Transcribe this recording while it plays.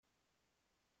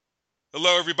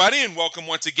Hello, everybody, and welcome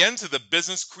once again to the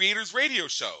Business Creators Radio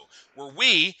Show, where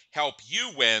we help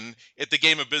you win at the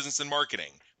game of business and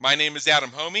marketing. My name is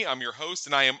Adam Homey. I'm your host,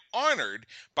 and I am honored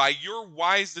by your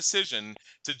wise decision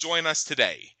to join us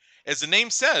today. As the name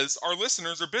says, our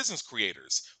listeners are business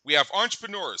creators. We have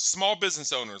entrepreneurs, small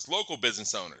business owners, local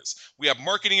business owners. We have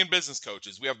marketing and business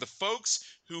coaches. We have the folks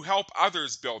who help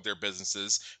others build their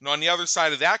businesses. And on the other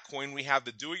side of that coin, we have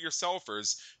the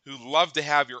do-it-yourselfers who love to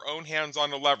have your own hands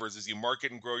on the levers as you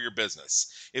market and grow your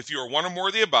business. If you are one or more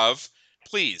of the above,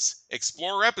 please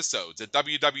explore our episodes at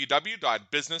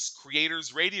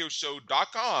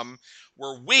www.businesscreatorsradioshow.com,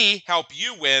 where we help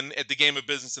you win at the game of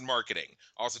business and marketing.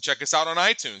 Also, check us out on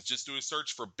iTunes. Just do a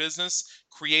search for Business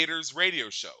Creators Radio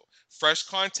Show. Fresh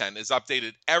content is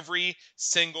updated every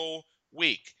single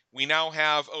week. We now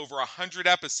have over 100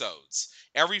 episodes.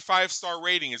 Every 5-star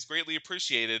rating is greatly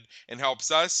appreciated and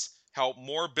helps us help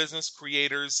more business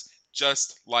creators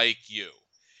just like you.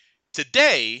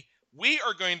 Today, we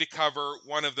are going to cover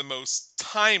one of the most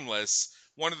timeless,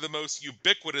 one of the most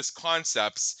ubiquitous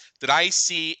concepts that I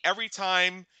see every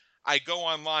time I go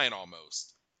online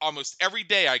almost. Almost every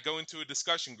day I go into a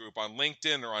discussion group on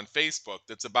LinkedIn or on Facebook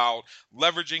that's about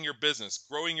leveraging your business,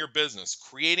 growing your business,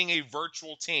 creating a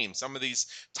virtual team, some of these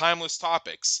timeless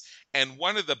topics. And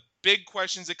one of the big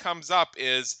questions that comes up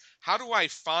is, how do I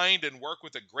find and work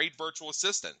with a great virtual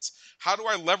assistant? How do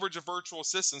I leverage a virtual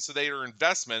assistant so they are an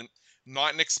investment,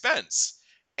 not an expense?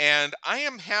 And I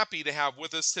am happy to have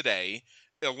with us today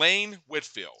Elaine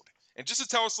Whitfield. And just to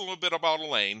tell us a little bit about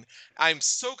Elaine, I'm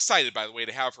so excited, by the way,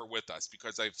 to have her with us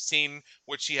because I've seen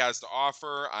what she has to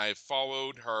offer. I've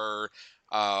followed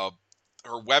uh,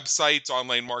 her websites,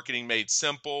 Online Marketing Made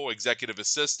Simple, Executive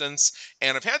Assistants,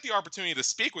 and I've had the opportunity to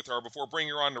speak with her before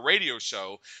bringing her on the radio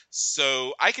show.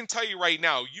 So I can tell you right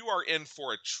now, you are in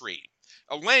for a treat.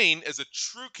 Elaine is a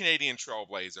true Canadian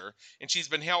trailblazer, and she's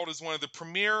been hailed as one of the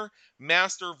premier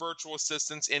master virtual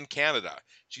assistants in Canada.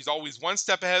 She's always one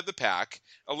step ahead of the pack.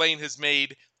 Elaine has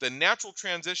made the natural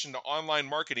transition to online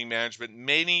marketing management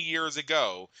many years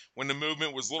ago when the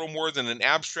movement was little more than an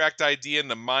abstract idea in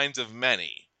the minds of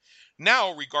many.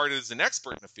 Now regarded as an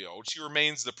expert in the field, she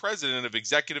remains the president of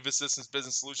Executive Assistance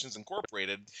Business Solutions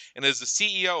Incorporated and is the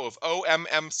CEO of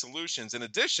OMM Solutions, in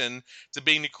addition to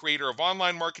being the creator of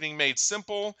Online Marketing Made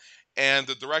Simple and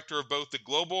the director of both the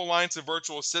Global Alliance of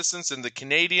Virtual Assistants and the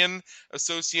Canadian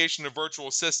Association of Virtual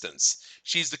Assistants.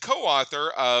 She's the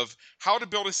co-author of How to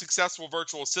Build a Successful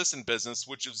Virtual Assistant Business,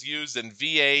 which is used in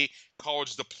VA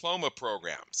college diploma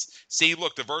programs. See,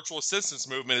 look, the virtual assistance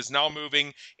movement is now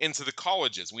moving into the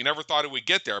colleges. We never thought it would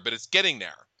get there, but it's getting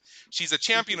there. She's a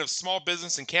champion of small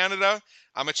business in Canada.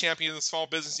 I'm a champion of small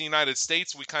business in the United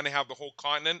States. We kind of have the whole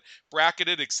continent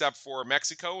bracketed except for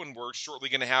Mexico, and we're shortly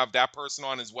going to have that person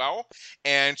on as well.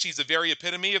 And she's a very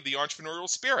epitome of the entrepreneurial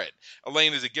spirit.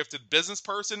 Elaine is a gifted business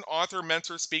person, author,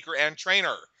 mentor, speaker, and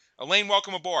trainer. Elaine,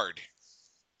 welcome aboard.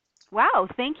 Wow,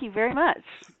 thank you very much.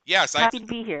 Yes, I Happy to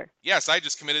be here. yes, I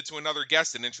just committed to another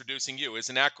guest in introducing you.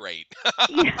 Isn't that great?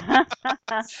 Yeah.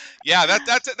 Yeah,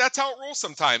 that's how it rolls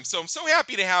sometimes. So I'm so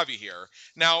happy to have you here.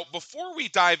 Now, before we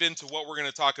dive into what we're going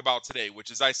to talk about today,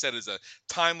 which, as I said, is a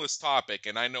timeless topic,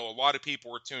 and I know a lot of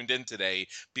people were tuned in today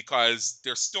because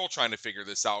they're still trying to figure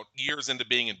this out years into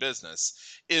being in business,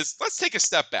 is let's take a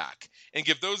step back and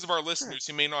give those of our Sure. listeners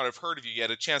who may not have heard of you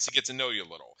yet a chance to get to know you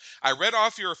a little. I read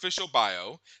off your official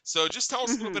bio, so just tell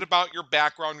us a little hmm bit about your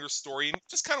background, your story, and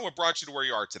just kind of what brought you to where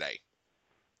you are today.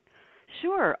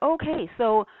 Sure. Okay.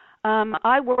 So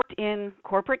I worked in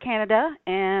corporate Canada,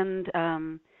 and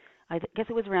guess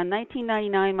it was around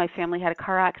 1999. My family had a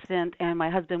car accident, and my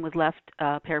husband was left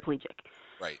paraplegic.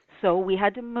 Right. So we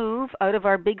had to move out of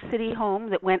our big city home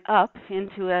that went up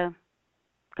into a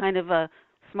kind of a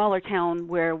smaller town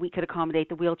where we could accommodate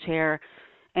the wheelchair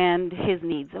and his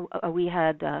needs. We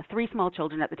had three small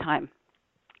children at the time,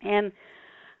 and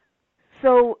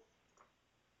so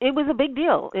it was a big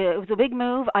deal. It was a big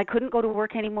move. I couldn't go to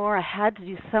work anymore. I had to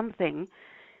do something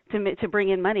to bring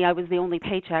in money. I was the only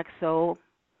paycheck, so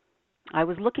I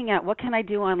was looking at what can I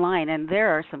do online, and there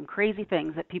are some crazy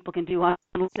things that people can do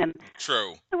online, and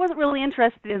True. I wasn't really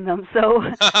interested in them. So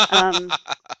um,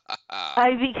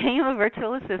 I became a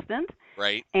virtual assistant,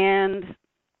 Right. and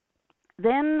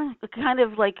then kind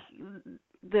of like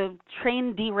the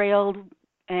train derailed,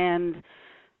 and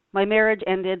my marriage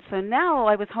ended. So now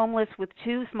I was homeless with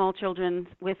two small children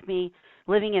with me,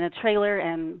 living in a trailer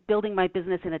and building my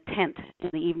business in a tent in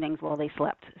the evenings while they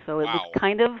slept. So it was Wow.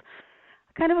 kind of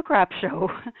a crap show.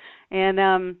 And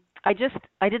I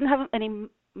didn't have any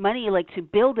money like to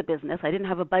build a business. I didn't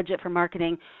have a budget for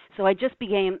marketing. So I just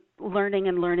began learning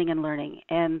and learning and learning.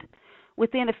 And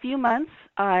within a few months,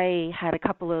 I had a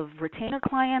couple of retainer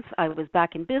clients. I was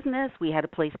back in business. We had a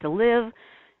place to live,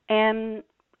 and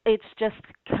it's just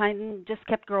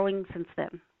kept growing since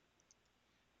then.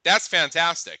 That's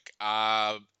fantastic.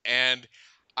 And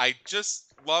I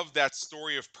just love that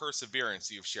story of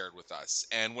perseverance you've shared with us.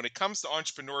 And when it comes to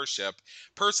entrepreneurship,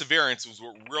 perseverance is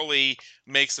what really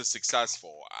makes us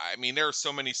successful. I mean, there are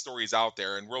so many stories out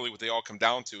there, and really what they all come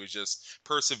down to is just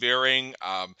persevering,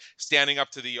 standing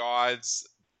up to the odds.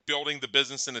 Building the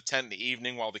business in a tent in the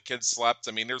evening while the kids slept.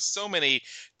 I mean, there's so many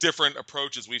different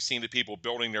approaches we've seen to people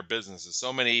building their businesses.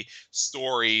 So many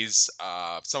stories.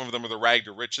 Some of them are the rag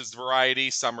to riches variety.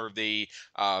 Some are the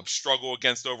struggle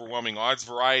against overwhelming odds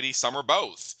variety. Some are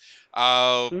both.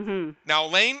 Uh, Mhm. Now,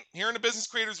 Elaine, here in the Business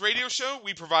Creators Radio Show,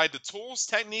 we provide the tools,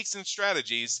 techniques, and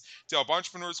strategies to help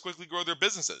entrepreneurs quickly grow their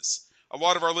businesses. A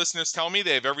lot of our listeners tell me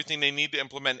they have everything they need to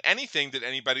implement anything that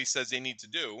anybody says they need to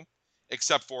do,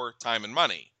 except for time and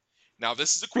money. Now,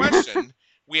 this is a question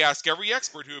we ask every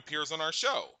expert who appears on our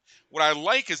show. What I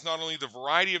like is not only the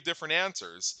variety of different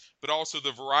answers, but also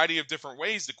the variety of different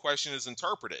ways the question is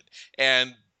interpreted.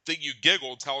 And that you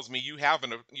giggle tells me you have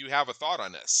a thought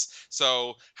on this.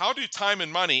 So, how do time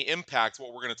and money impact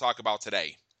what we're going to talk about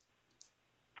today?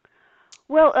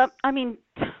 Well, I mean,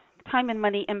 time and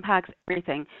money impacts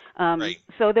everything. Right.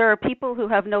 So there are people who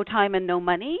have no time and no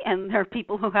money, and there are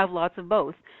people who have lots of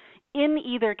both. In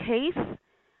either case,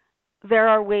 there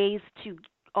are ways to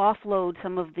offload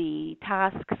some of the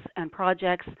tasks and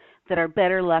projects that are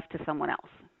better left to someone else.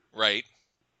 Right.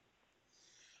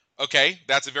 Okay,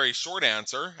 that's a very short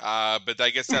answer, but I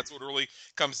guess that's what it really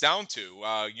comes down to.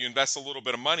 You invest a little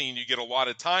bit of money and you get a lot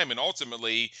of time, and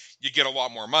ultimately you get a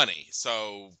lot more money.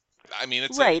 So, I mean,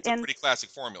 Right, it's a and pretty classic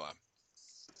formula.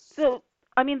 so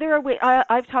I mean, there are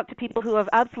I've talked to people who have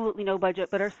absolutely no budget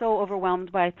but are so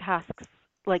overwhelmed by tasks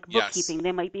like Yes. bookkeeping.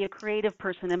 They might be a creative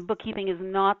person, and bookkeeping is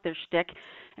not their shtick,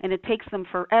 and it takes them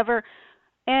forever.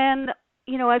 And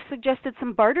I've suggested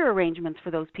some barter arrangements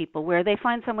for those people where they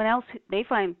find someone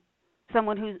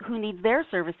who needs their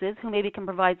services, who maybe can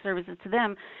provide services to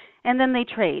them, and then they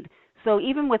trade. So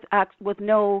even with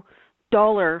no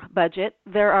dollar budget,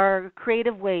 there are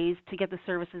creative ways to get the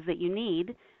services that you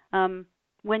need um,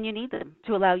 when you need them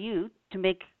to allow you to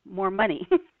make more money,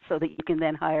 so that you can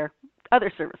then hire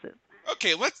other services.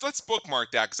 Okay, let's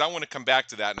bookmark that because I want to come back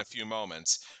to that in a few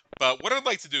moments. But what I'd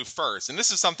like to do first, and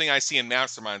this is something I see in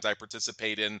masterminds I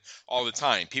participate in all the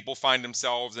time. People find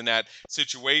themselves in that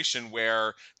situation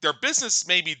where their business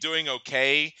may be doing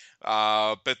okay,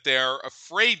 but they're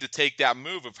afraid to take that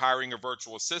move of hiring a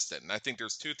virtual assistant. And I think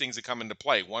there's two things that come into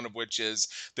play. One of which is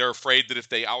they're afraid that if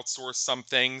they outsource some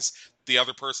things, the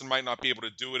other person might not be able to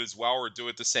do it as well or do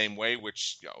it the same way,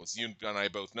 which, as you and I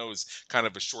both know, is kind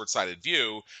of a short-sighted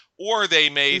view. Or they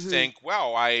may Mhm. think,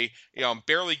 well, I'm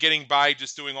barely getting by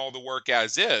just doing all the work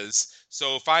as is.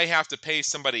 So if I have to pay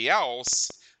somebody else,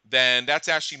 then that's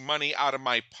actually money out of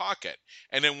my pocket.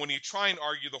 And then when you try and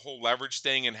argue the whole leverage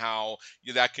thing and how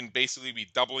that can basically be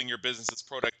doubling your business's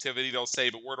productivity, they'll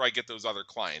say, but where do I get those other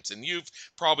clients? And you've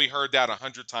probably heard that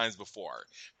 100 times before.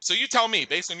 So you tell me,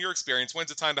 based on your experience, when's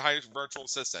the time to hire a virtual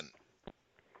assistant?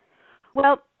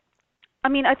 Well, I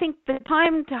mean, I think the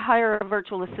time to hire a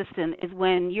virtual assistant is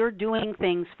when you're doing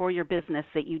things for your business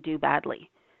that you do badly.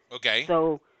 Okay.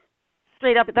 So,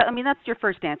 straight up, I mean, that's your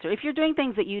first answer. If you're doing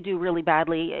things that you do really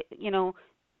badly,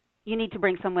 you need to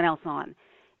bring someone else on.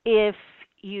 If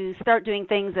you start doing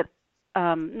things that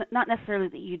not necessarily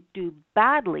that you do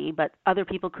badly, but other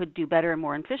people could do better and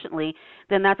more efficiently,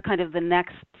 then that's kind of the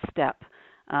next step.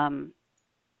 Um,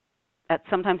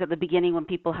 Sometimes at the beginning when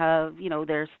people have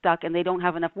they're stuck and they don't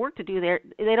have enough work to do,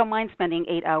 they don't mind spending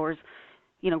 8 hours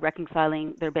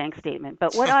reconciling their bank statement.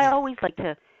 But what I always like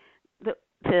to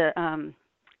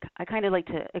I kind of like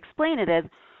to explain it as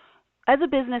a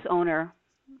business owner,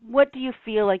 what do you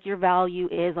feel like your value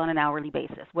is on an hourly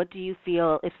basis? What do you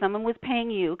feel if someone was paying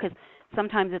you, because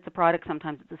sometimes it's a product,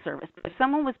 sometimes it's a service, but if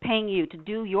someone was paying you to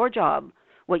do your job,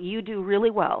 what you do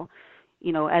really well,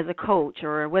 as a coach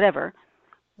or whatever,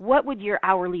 what would your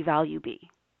hourly value be?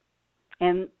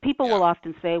 And people Yeah. will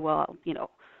often say, well,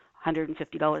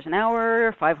 $150 an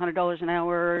hour, $500 an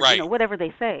hour, Right. whatever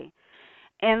they say.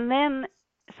 And then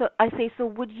so I say, so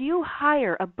would you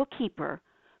hire a bookkeeper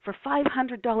for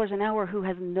 $500 an hour who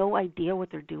has no idea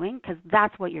what they're doing? Because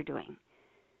that's what you're doing.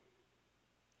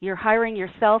 You're hiring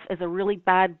yourself as a really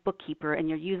bad bookkeeper, and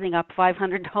you're using up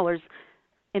 $500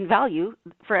 in value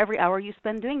for every hour you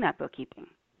spend doing that bookkeeping.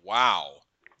 Wow.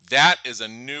 That is a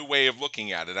new way of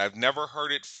looking at it. I've never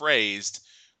heard it phrased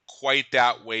quite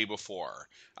that way before.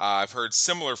 I've heard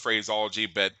similar phraseology,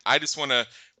 but I just want to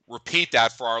repeat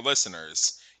that for our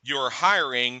listeners. you're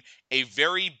hiring a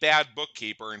very bad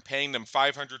bookkeeper and paying them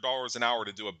 $500 an hour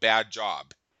to do a bad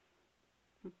job.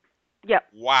 Yep.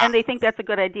 Wow. And they think that's a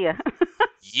good idea.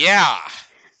 Yeah.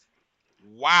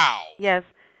 Wow. Yes.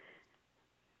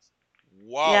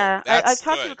 Whoa, Yeah, I've that's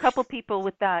talked to a good. couple people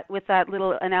with that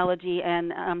little analogy,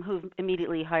 and who've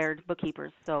immediately hired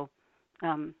bookkeepers. So,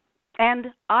 and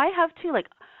I have too. Like,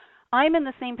 I'm in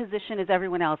the same position as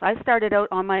everyone else. I started out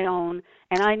on my own,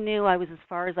 and I knew I was as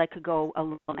far as I could go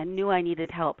alone. I knew I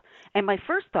needed help, and my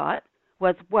first thought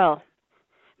was, well,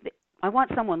 I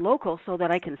want someone local so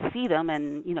that I can see them,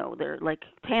 and they're like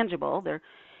tangible.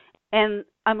 And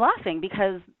I'm laughing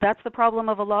because that's the problem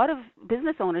of a lot of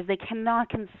business owners. They cannot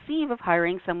conceive of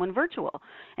hiring someone virtual.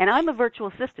 And I'm a virtual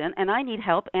assistant and I need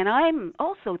help, and I'm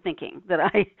also thinking that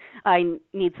I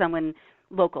need someone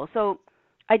local. So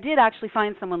I did actually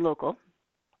find someone local.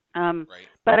 Right.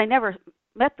 But I never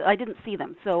I didn't see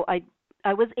them. So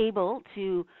I was able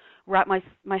to wrap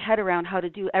my head around how to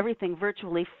do everything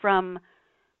virtually from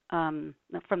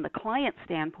the client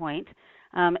standpoint,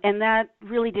 and that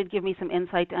really did give me some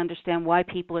insight to understand why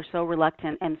people are so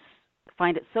reluctant and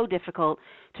find it so difficult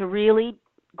to really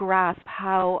grasp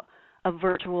how a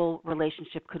virtual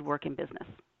relationship could work in business.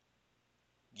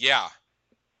 Yeah.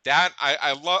 That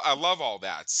I love all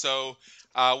that. So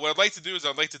what I'd like to do is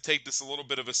I'd like to take this a little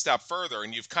bit of a step further,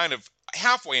 and you've kind of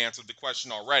halfway answered the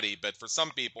question already, but for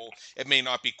some people it may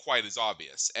not be quite as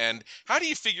obvious. And how do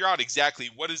you figure out exactly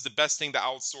what is the best thing to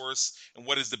outsource and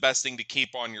what is the best thing to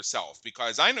keep on yourself?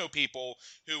 Because I know people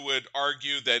who would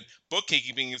argue that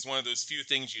bookkeeping is one of those few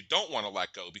things you don't want to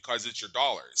let go because it's your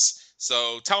dollars.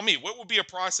 So tell me, what would be a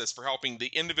process for helping the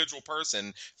individual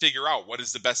person figure out what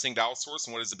is the best thing to outsource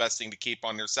and what is the best thing to keep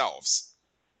on yourselves?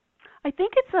 I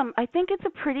think it's a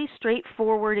pretty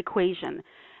straightforward equation,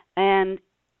 and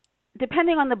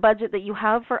depending on the budget that you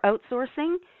have for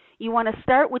outsourcing, you want to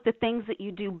start with the things that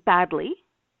you do badly,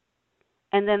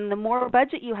 and then the more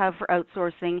budget you have for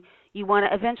outsourcing, you want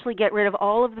to eventually get rid of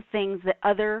all of the things that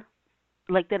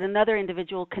another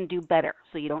individual can do better.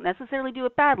 So you don't necessarily do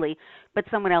it badly, but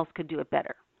someone else could do it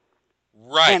better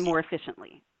Right. and more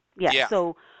efficiently. Yeah. Yeah.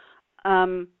 So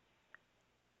um,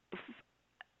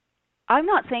 I'm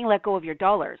not saying let go of your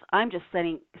dollars. I'm just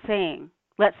saying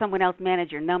let someone else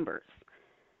manage your numbers.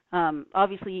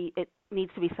 Obviously, it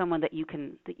needs to be someone that you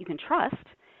can trust,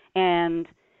 and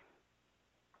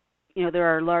there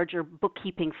are larger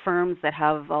bookkeeping firms that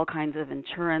have all kinds of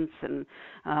insurance and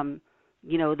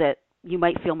that you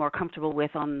might feel more comfortable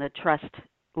with on the trust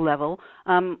level,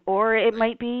 or it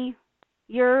might be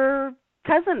your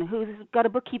cousin who's got a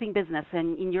bookkeeping business,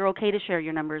 and you're okay to share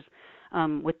your numbers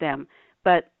with them.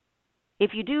 But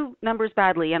if you do numbers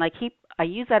badly, and I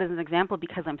use that as an example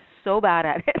because I'm so bad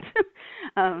at it.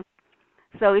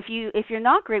 So if you're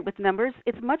not great with numbers,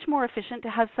 it's much more efficient to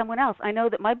have someone else. I know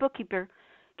that my bookkeeper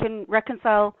can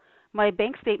reconcile my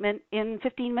bank statement in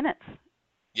 15 minutes,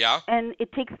 Yeah. and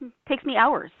it takes me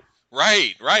hours.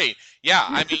 Right, right. Yeah,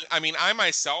 I mean, I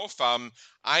myself,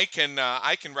 I can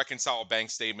reconcile a bank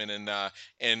statement in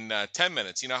 10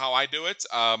 minutes. You know how I do it?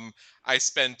 I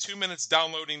spend 2 minutes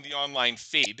downloading the online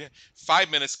feed, 5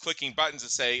 minutes clicking buttons to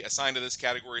say assign to this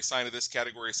category, assign to this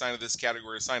category, assign to this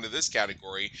category, assign to this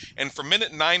category, and from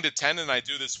minute 9 to 10, and I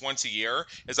do this once a year,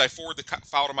 is I forward the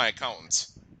file to my accountant.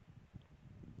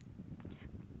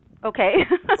 Okay.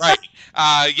 Right.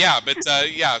 Yeah, but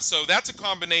yeah, so that's a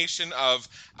combination of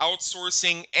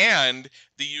outsourcing and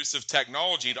the use of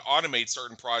technology to automate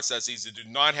certain processes that do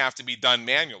not have to be done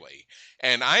manually.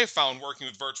 And I have found working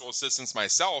with virtual assistants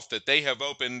myself that they have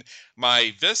opened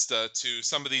my vista to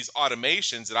some of these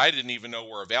automations that I didn't even know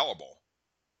were available.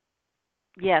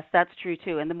 Yes, that's true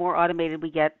too. And the more automated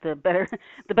we get, the better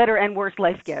the better and worse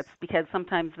life gets, because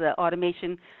sometimes the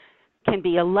automation can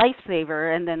be a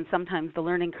lifesaver, and then sometimes the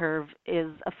learning curve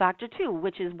is a factor too,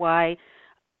 which is why,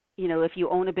 if you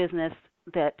own a business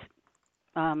that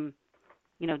um,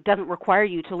 doesn't require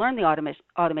you to learn the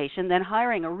automation, then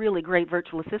hiring a really great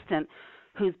virtual assistant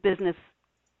whose business,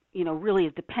 really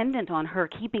is dependent on her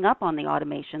keeping up on the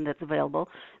automation that's available,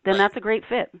 then Right. that's a great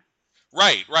fit.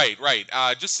 Right, right, right.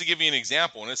 Just to give you an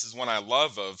example, and this is one I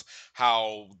love of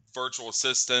how virtual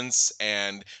assistants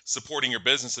and supporting your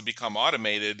business have become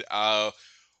automated.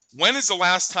 When is the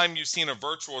last time you've seen a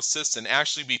virtual assistant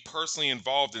actually be personally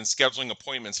involved in scheduling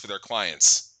appointments for their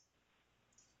clients?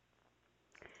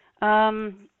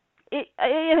 Um, it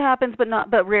happens,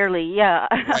 but rarely. Yeah,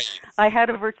 Right. I had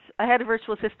a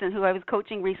virtual assistant who I was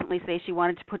coaching recently say she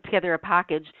wanted to put together a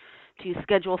package to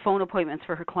schedule phone appointments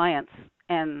for her clients,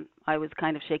 And I was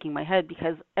kind of shaking my head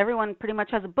because everyone pretty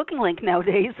much has a booking link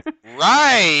nowadays.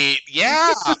 Right.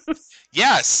 Yeah.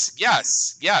 Yes.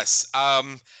 Yes. Yes.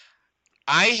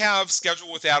 I have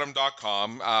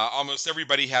schedulewithadam.com. Almost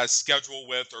everybody has schedule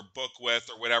with or book with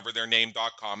or whatever their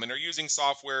name.com, and they're using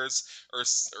softwares or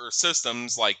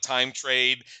systems like Time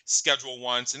Trade, Schedule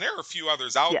Once, and there are a few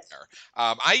others out Yeah. there.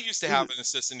 I used to have Mhm. an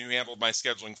assistant who handled my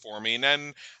scheduling for me, and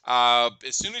then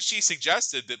as soon as she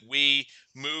suggested that we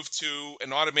move to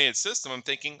an automated system, I'm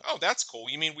thinking, oh, that's cool.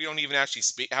 You mean we don't even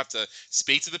actually have to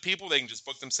speak to the people? They can just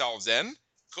book themselves in?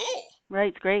 Cool. Right,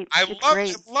 it's great. I It's love I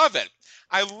great. love it.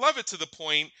 I love it to the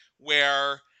point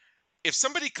where if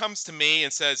somebody comes to me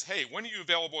and says, "Hey, when are you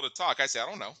available to talk?" I say, "I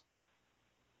don't know."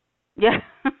 Yeah.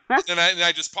 And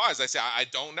I just pause. I say, "I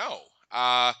don't know."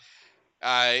 I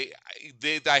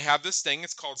have this thing.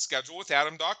 It's called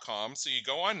schedulewithadam.com. So you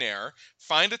go on there,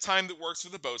 find a time that works for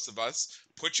the both of us,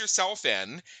 put yourself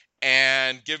in,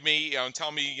 and give me, and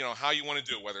tell me, how you want to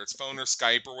do it, whether it's phone or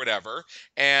Skype or whatever.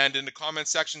 And in the comment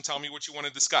section, tell me what you want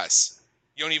to discuss.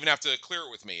 You don't even have to clear it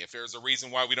with me. If there's a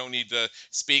reason why we don't need to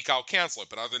speak, I'll cancel it.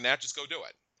 But other than that, just go do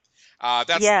it.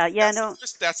 That's Yeah, yeah, that's the no.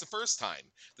 first that's the first time.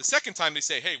 The second time they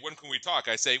say, "Hey, when can we talk?"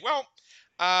 I say, "Well,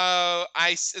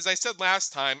 as I said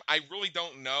last time, I really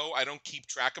don't know. I don't keep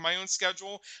track of my own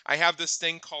schedule. I have this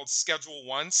thing called Schedule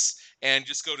Once, and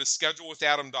just go to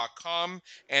schedulewithadam.com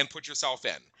and put yourself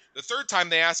in." The third time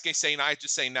they ask, I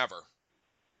just say never.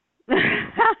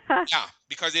 Yeah,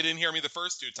 because they didn't hear me the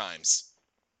first two times.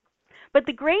 But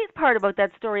the great part about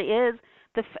that story is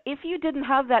if you didn't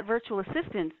have that virtual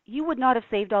assistant, you would not have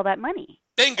saved all that money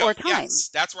Bingo. or time, Yes,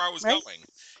 that's where I was right? going.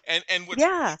 And what's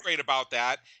really Yeah. great about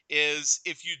that is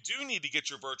if you do need to get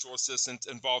your virtual assistant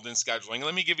involved in scheduling,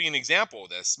 let me give you an example of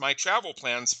this. My travel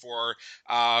plans for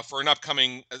an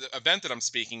upcoming event that I'm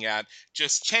speaking at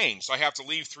just changed. So I have to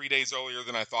leave 3 days earlier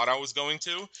than I thought I was going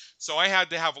to. So I had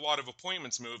to have a lot of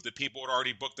appointments moved that people had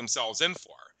already booked themselves in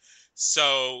for.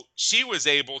 So she was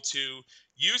able to,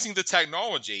 using the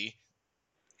technology,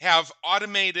 have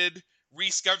automated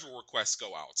reschedule requests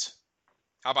go out.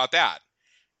 How about that?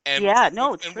 And Yeah,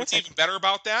 no, it's what's terrific. even better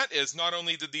about that is not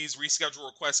only did these reschedule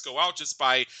requests go out just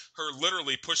by her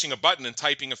literally pushing a button and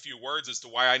typing a few words as to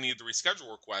why I need the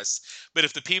reschedule request, but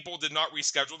if the people did not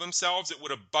reschedule themselves, it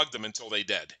would have bugged them until they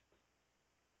did.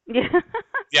 Yeah.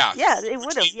 Yeah, Yeah, it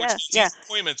would have. which Yeah. means Yeah. these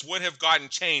appointments would have gotten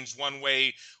changed one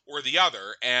way or the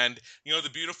other. And the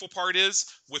beautiful part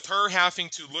is with her having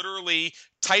to literally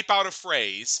type out a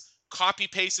phrase, copy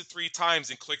paste it 3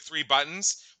 times, and click 3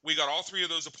 buttons, we got all 3 of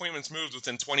those appointments moved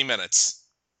within 20 minutes.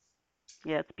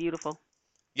 Yeah, it's beautiful.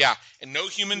 Yeah, and no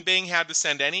human being had to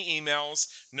send any emails.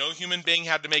 No human being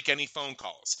had to make any phone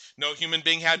calls. No human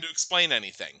being had to explain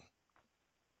anything.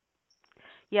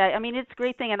 Yeah, I mean it's a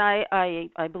great thing, and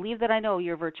I believe that I know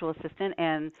your virtual assistant,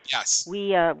 and Yes. we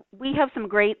have some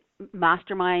great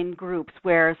mastermind groups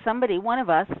where one of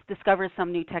us, discovers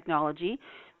some new technology,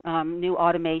 new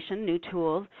automation, new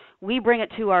tools. We bring it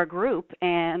to our group,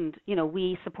 and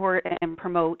we support and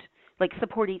promote, like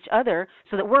support each other,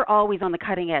 so that we're always on the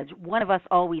cutting edge. One of us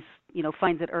always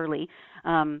finds it early,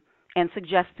 and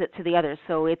suggests it to the others.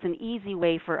 So it's an easy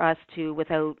way for us to,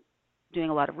 without doing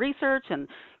a lot of research, and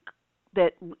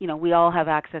that we all have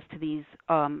access to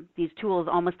these tools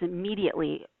almost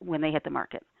immediately when they hit the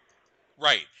market.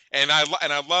 Right. And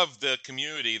I love the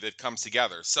community that comes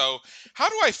together. So, how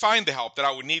do I find the help that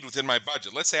I would need within my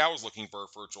budget? Let's say I was looking for a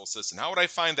virtual assistant. How would I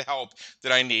find the help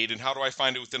that I need, and how do I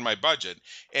find it within my budget?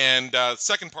 And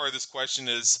second part of this question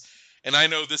is, and I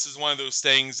know this is one of those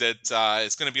things that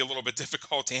is going to be a little bit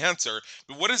difficult to answer,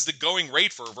 but what is the going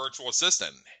rate for a virtual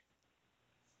assistant?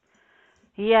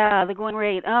 Yeah, the going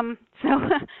rate. So,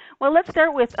 well, let's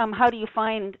start with how do you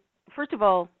find, first of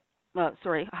all,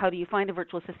 how do you find a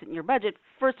virtual assistant in your budget?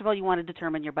 First of all, you want to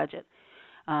determine your budget.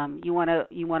 You want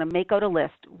to make out a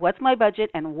list. What's my budget,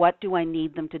 and what do I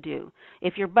need them to do?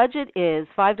 If your budget is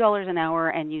 $5 an hour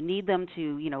and you need them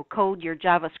to, code your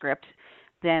JavaScript,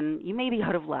 then you may be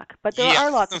out of luck. But there Yeah.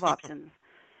 are lots of options.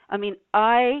 I mean,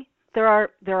 there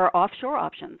are offshore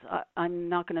options. I'm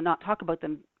not going to not talk about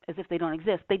them as if they don't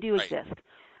exist. They do Right. exist.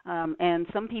 And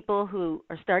some people who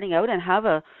are starting out and have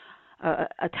a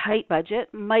tight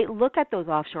budget might look at those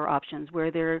offshore options where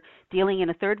they're dealing in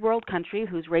a third world country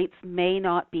whose rates may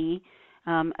not be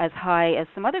as high as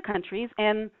some other countries.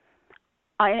 And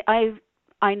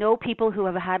I know people who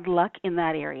have had luck in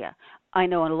that area. I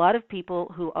know a lot of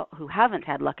people who haven't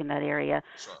had luck in that area,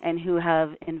 Sure. and who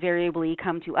have invariably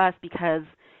come to us because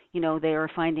they are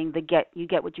finding the you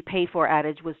get what you pay for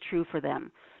adage was true for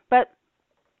them. But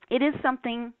it is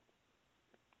something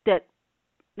that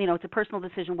it's a personal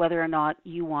decision whether or not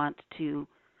you want to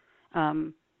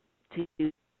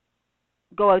to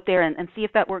go out there and see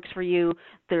if that works for you.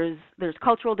 There's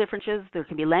cultural differences, there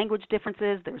can be language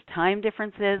differences, there's time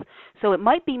differences. So it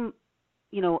might be,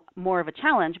 more of a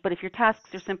challenge, but if your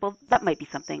tasks are simple, that might be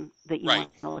something that you Right.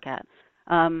 want to look at.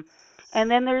 Um,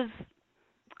 and then there's,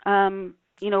 um,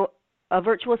 you know, a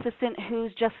virtual assistant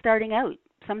who's just starting out.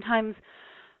 Sometimes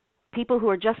people who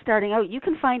are just starting out, you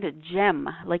can find a gem.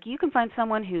 Like you can find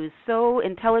someone who's so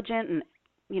intelligent and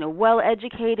well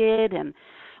educated and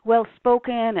well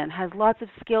spoken and has lots of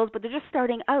skills, but they're just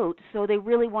starting out, so they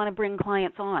really want to bring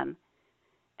clients on.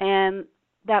 And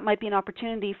that might be an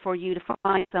opportunity for you to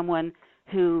find someone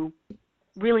who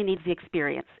really needs the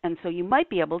experience. And so you might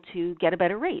be able to get a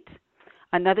better rate.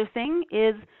 Another thing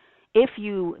is if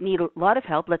you need a lot of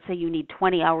help, let's say you need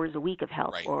 20 hours a week of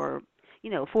help Right. or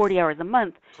 40 hours a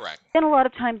month, Correct. then a lot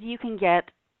of times you can get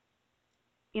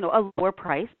a lower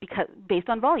price because based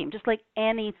on volume, just like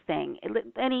anything,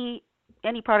 any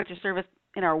product or service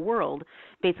in our world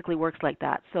basically works like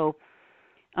that. So,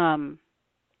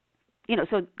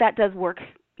 so that does work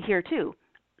here too.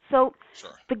 So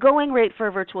Sure. the going rate for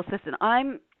a virtual assistant,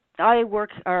 my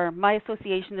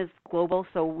association is global,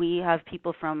 so we have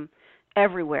people from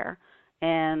everywhere,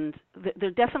 and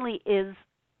there definitely is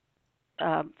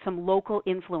some local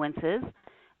influences.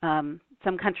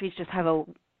 Some countries just have a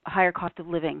higher cost of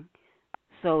living,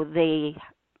 so they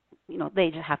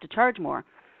just have to charge more.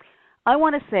 I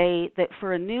want to say that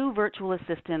for a new virtual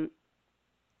assistant,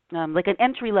 like an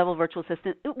entry-level virtual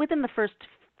assistant, within the first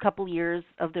couple years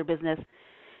of their business,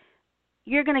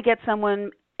 you're going to get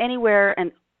someone anywhere,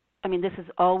 and I mean this is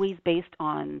always based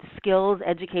on skills,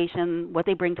 education, what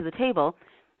they bring to the table,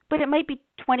 but it might be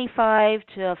 $25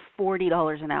 to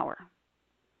 $40 an hour.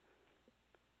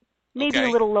 Maybe a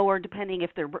Okay. little lower depending if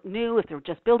they're new, if they're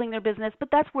just building their business, but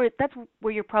that's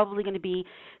where you're probably going to be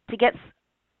to get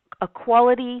a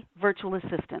quality virtual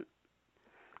assistant.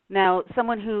 Now,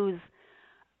 someone who's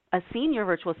a senior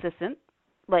virtual assistant,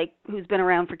 like who's been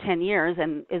around for 10 years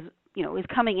and is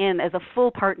coming in as a full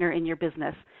partner in your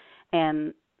business,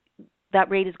 and that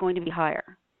rate is going to be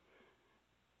higher.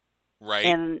 Right.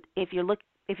 And if you're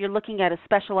looking at a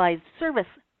specialized service,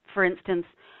 for instance,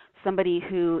 somebody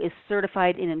who is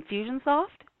certified in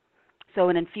Infusionsoft, so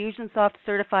an Infusionsoft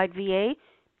certified VA,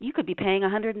 you could be paying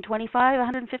 $125,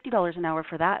 $150 an hour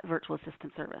for that virtual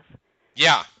assistant service.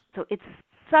 Yeah. So it's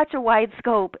such a wide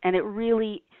scope, and it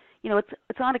really,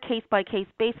 it's on a case-by-case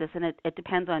basis, and it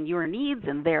depends on your needs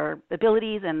and their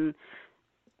abilities, and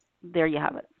there you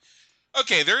have it.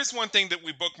 Okay, there is one thing that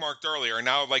we bookmarked earlier, and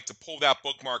now I'd like to pull that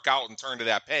bookmark out and turn to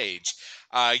that page.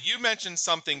 You mentioned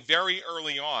something very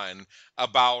early on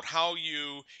about how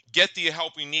you get the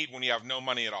help you need when you have no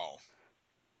money at all.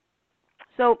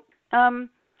 So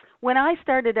when I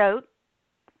started out,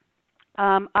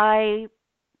 I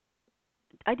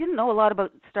didn't know a lot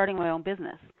about starting my own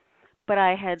business, but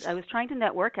I was trying to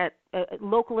network at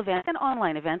local events and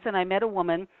online events, and I met a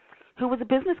woman who was a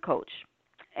business coach,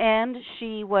 and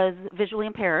she was visually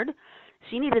impaired.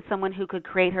 She needed someone who could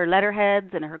create her letterheads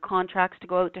and her contracts to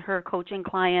go out to her coaching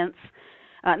clients,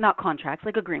 not contracts,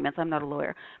 like agreements. I'm not a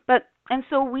lawyer, and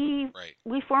so we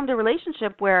Right. formed a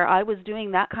relationship where I was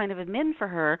doing that kind of admin for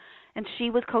her, and she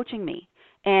was coaching me.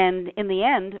 And in the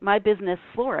end, my business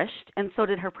flourished, and so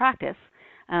did her practice.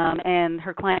 And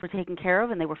her clients were taken care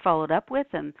of, and they were followed up with.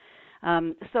 And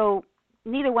so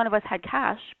neither one of us had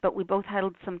cash, but we both had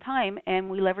some time, and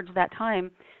we leveraged that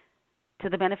time to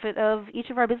the benefit of each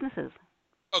of our businesses.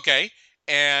 Okay.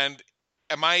 And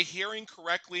am I hearing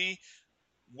correctly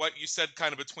what you said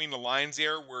kind of between the lines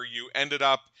here, where you ended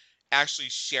up actually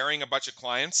sharing a bunch of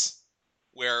clients,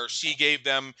 where she gave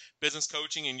them business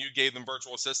coaching and you gave them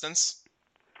virtual assistance?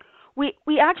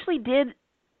 We actually did.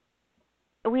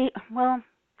 Well,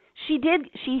 she did.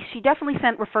 She definitely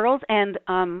sent referrals, and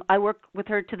I work with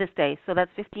her to this day. So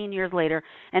that's 15 years later,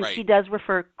 and Right. she does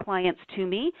refer clients to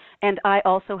me, and I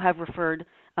also have referred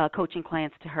coaching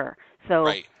clients to her. So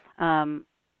Right. um,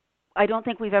 I don't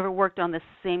think we've ever worked on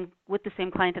with the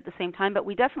same client at the same time, but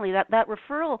we definitely that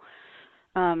referral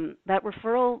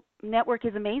network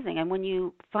is amazing. And when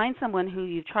you find someone who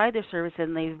you've tried their service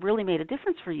and they've really made a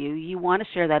difference for you, you want to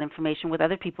share that information with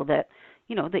other people that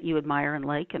you admire and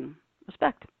like and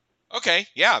respect. Okay,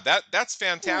 yeah, that's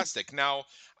Yeah. fantastic. Now,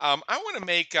 I want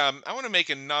to make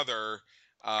another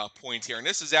point here, and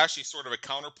this is actually sort of a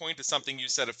counterpoint to something you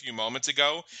said a few moments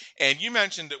ago. And you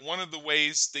mentioned that one of the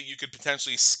ways that you could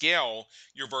potentially scale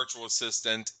your virtual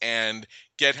assistant and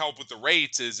get help with the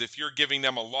rates is if you're giving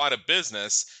them a lot of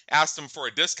business, ask them for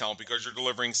a discount because you're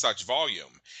delivering such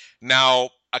volume. Now,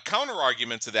 a counter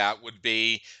argument to that would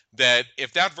be that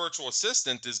if that virtual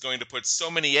assistant is going to put so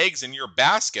many eggs in your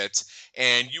basket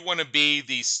and you want to be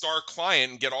the star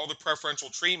client and get all the preferential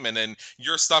treatment and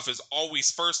your stuff is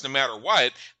always first no matter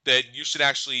what, that you should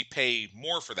actually pay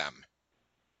more for them.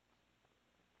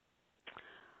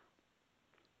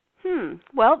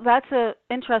 Well, that's a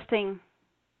interesting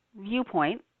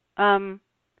viewpoint. It,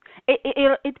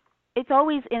 it, it, it's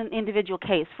always an individual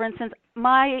case. For instance,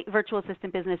 my virtual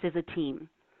assistant business is a team.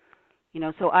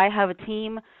 So I have a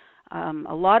team,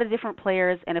 a lot of different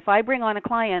players, and if I bring on a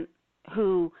client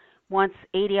who wants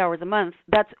 80 hours a month,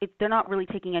 they're not really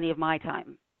taking any of my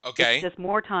time. Okay. It's just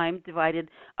more time divided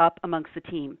up amongst the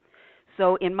team.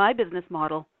 So in my business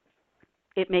model,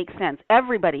 it makes sense.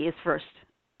 Everybody is first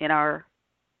in our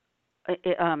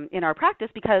practice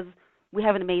because we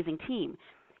have an amazing team.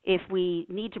 If we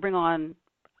need to bring on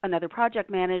another project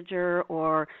manager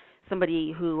or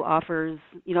somebody who offers,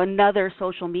 another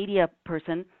social media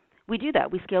person, we do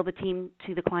that. We scale the team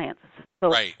to the clients. So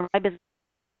right. For my business,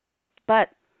 but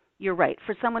you're right.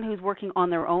 For someone who's working on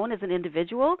their own as an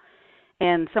individual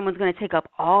and someone's going to take up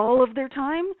all of their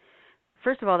time,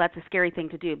 first of all, that's a scary thing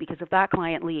to do because if that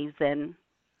client leaves, then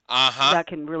that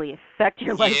can really affect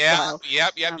your lifestyle.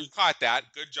 Yep. You caught that.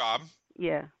 Good job.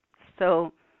 Yeah.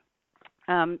 So,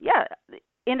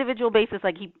 individual basis.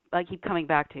 I keep coming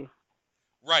back to.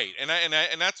 Right, and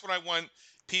that's what I want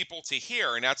people to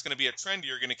hear, and that's going to be a trend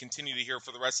you're going to continue to hear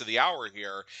for the rest of the hour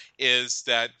here, is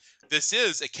that this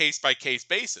is a case-by-case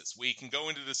basis. We can go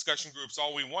into discussion groups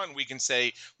all we want. We can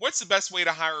say, what's the best way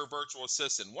to hire a virtual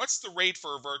assistant? What's the rate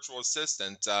for a virtual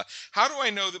assistant? How do I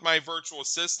know that my virtual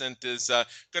assistant is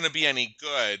going to be any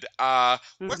good?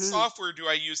 What software do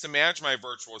I use to manage my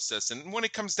virtual assistant? And when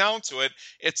it comes down to it,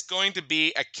 it's going to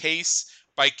be a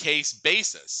case-by-case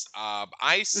basis.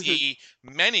 I see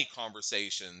many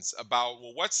conversations about,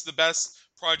 well, what's the best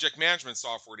project management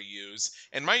software to use?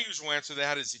 And my usual answer to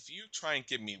that is, if you try and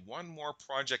give me one more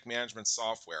project management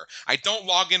software, I don't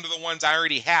log into the ones I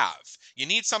already have. You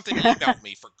need something to email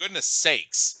me, for goodness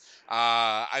sakes.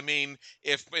 I mean,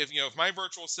 if my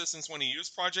virtual assistants want to use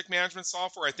project management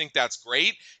software, I think that's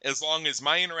great, as long as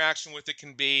my interaction with it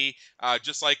can be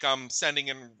just like I'm sending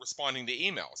and responding to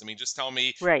emails. I mean, just tell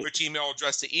me which email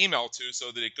address to email to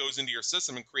so that it goes into your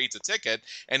system and creates a ticket,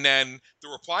 and then the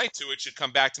reply to it should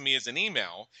come back to me as an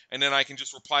email, and then I can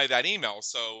just reply that email.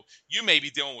 So you may be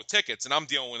dealing with tickets and I'm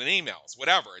dealing with emails,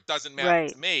 whatever. It doesn't matter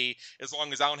to me, as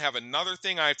long as I don't have another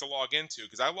thing I have to log into,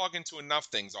 because I log into enough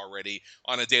things already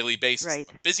on a daily basis. I'm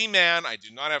a busy man. I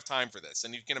do not have time for this.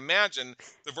 And you can imagine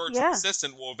the virtual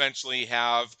assistant will eventually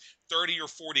have 30 or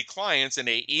 40 clients, and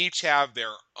they each have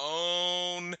their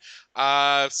own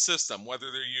system,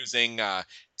 whether they're using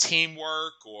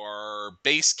Teamwork or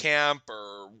Basecamp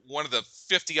or one of the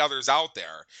 50 others out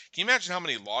there. Can you imagine how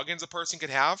many logins a person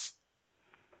could have?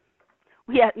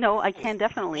 Yeah, no, I can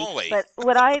definitely. But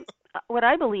what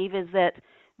I believe is that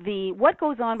what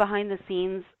goes on behind the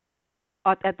scenes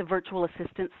at the virtual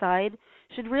assistant side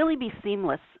should really be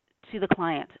seamless to the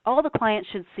client. All the client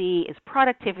should see is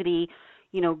productivity,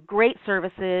 great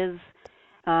services,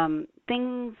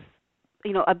 things,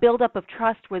 a buildup of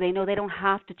trust where they know they don't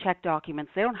have to check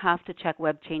documents, they don't have to check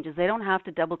web changes, they don't have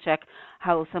to double check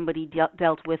how somebody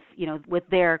dealt with, with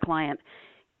their client.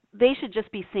 They should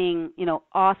just be seeing,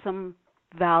 awesome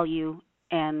value,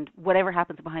 and whatever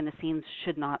happens behind the scenes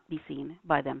should not be seen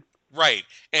by them. Right.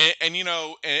 And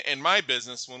in my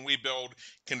business, when we build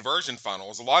conversion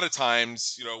funnels, a lot of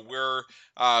times, we're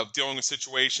dealing with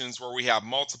situations where we have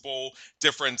multiple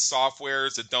different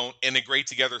softwares that don't integrate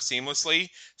together seamlessly.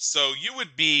 So you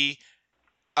would be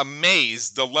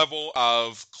amazed the level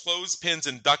of clothespins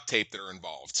and duct tape that are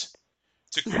involved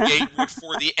to create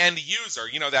for the end user.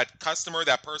 That customer,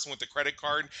 that person with the credit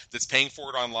card that's paying for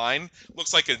it online,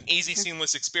 looks like an easy,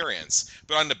 seamless experience.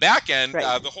 But on the back end,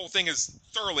 the whole thing is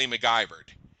thoroughly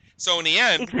MacGyvered. So in the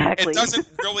end, it doesn't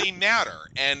really matter.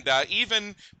 And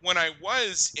even when I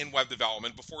was in web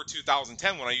development before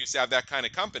 2010, when I used to have that kind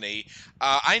of company,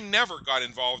 I never got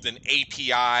involved in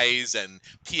APIs and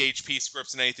PHP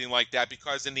scripts and anything like that,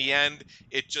 because in the end,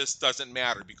 it just doesn't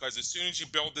matter. Because as soon as you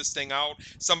build this thing out,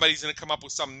 somebody's going to come up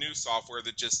with some new software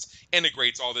that just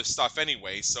integrates all this stuff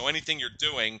anyway. So anything you're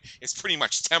doing is pretty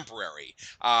much temporary.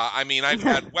 I mean, I've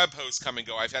had web hosts come and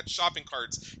go. I've had shopping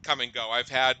carts come and go. I've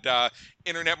had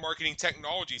internet marketing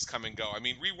technologies come and go. I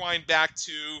mean, rewind back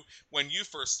to when you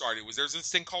first started. There's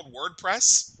this thing called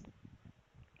WordPress?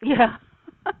 Yeah.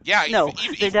 Yeah. No,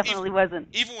 there definitely wasn't.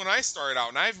 Even when I started out,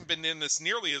 and I haven't been in this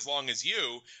nearly as long as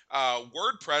you,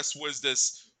 WordPress was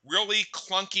this really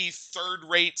clunky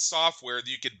third-rate software that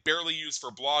you could barely use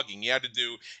for blogging. You had to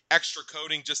do extra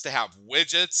coding just to have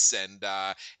widgets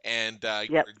and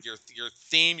Yep. your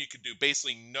theme. You could do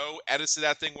basically no edits to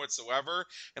that thing whatsoever.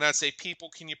 And I'd say, people,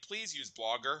 can you please use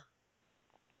Blogger?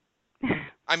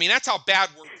 I mean, that's how bad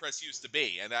WordPress used to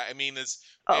be. And I mean,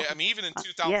 Oh, even in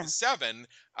yeah. 2007,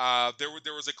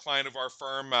 there was a client of our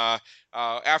firm.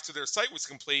 After their site was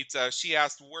complete, she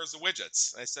asked, "Where's the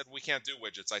widgets?" I said, "We can't do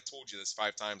widgets. I told you this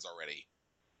 5 times already."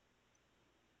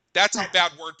 That's how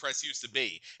bad WordPress used to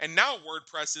be. And now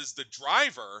WordPress is the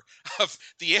driver of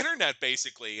the internet,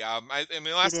 basically. I mean,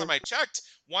 It last time is. I checked,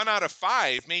 1 out of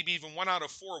 5, maybe even 1 out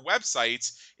of 4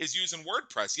 websites is using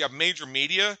WordPress. You have major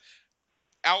media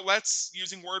outlets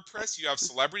using WordPress. You have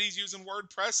celebrities using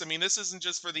WordPress. I mean, this isn't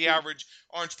just for the Yeah. average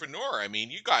entrepreneur. I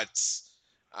mean, you got.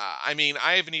 I mean,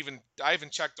 I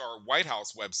haven't checked our White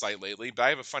House website lately, but I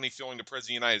have a funny feeling the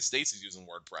President of the United States is using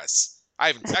WordPress. I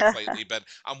haven't checked lately, but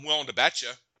I'm willing to bet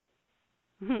you.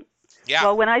 Yeah,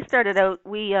 Well, when I started out,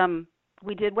 we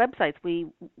did websites. We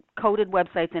coded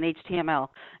websites in HTML.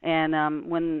 And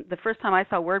when the first time I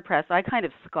saw WordPress, I kind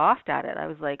of scoffed at it. I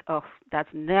was like, "Oh, that's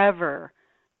never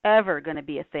ever going to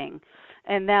be a thing."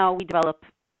 And now we develop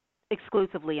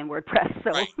exclusively in WordPress.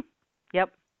 So, right,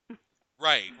 yep.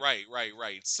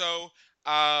 right. So,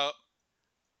 uh,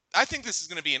 I think this is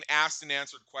going to be an asked and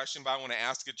answered question, but I want to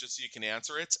ask it just so you can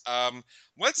answer it.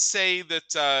 Let's say that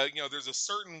there's a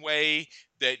certain way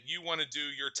that you want to do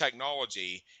your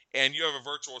technology, and you have a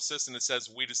virtual assistant that says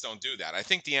we just don't do that. I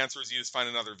think the answer is you just find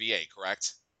another VA,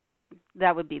 correct?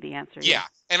 That would be the answer, Yeah, yes.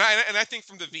 and I think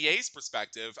from the VA's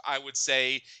perspective, I would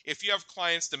say if you have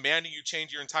clients demanding you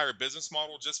change your entire business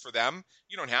model just for them,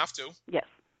 you don't have to. Yes.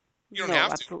 You don't No,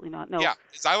 have to. absolutely not. No. Yeah,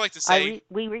 as I like to I say, re-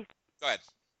 we re- go ahead.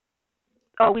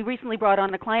 oh, we recently brought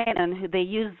on a client and they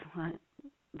use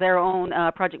their own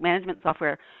project management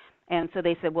software. And so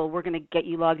they said, "Well, we're going to get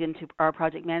you logged into our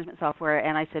project management software."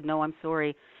 And I said, "No, I'm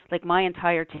sorry. Like my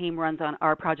entire team runs on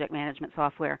our project management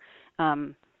software.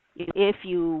 Um, if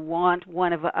you want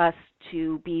one of us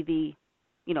to be the,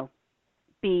 you know,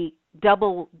 be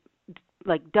doubling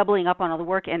up on all the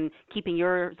work and keeping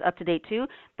yours up to date too,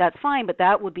 that's fine, but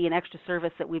that would be an extra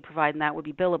service that we provide and that would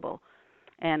be billable."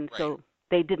 And Right. so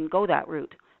they didn't go that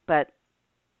route. But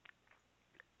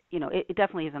it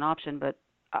definitely is an option, but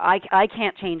I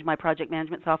can't change my project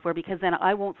management software because then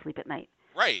I won't sleep at night.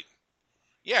 Right.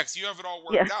 Yeah, because you have it all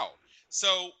Yeah. worked out.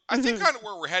 So I think Mhm. kind of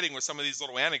where we're heading with some of these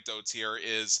little anecdotes here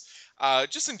is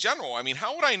just in general. I mean,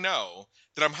 how would I know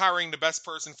that I'm hiring the best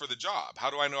person for the job? How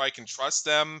do I know I can trust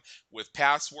them with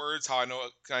passwords? How I know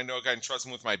I can trust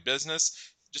them with my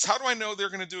business? Just how do I know they're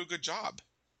going to do a good job?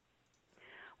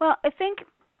 Well, I think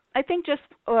just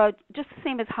the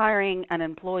same as hiring an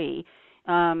employee.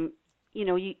 Um, you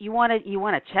want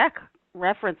to check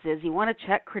references, you want to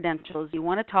check credentials, you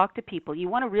want to talk to people, you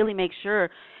want to really make sure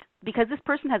because this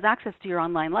person has access to your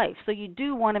online life. So you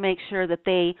do want to make sure that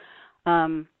that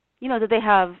they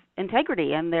have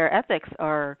integrity and their ethics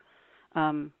are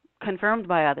confirmed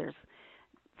by others.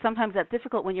 Sometimes that's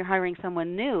difficult when you're hiring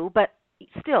someone new, but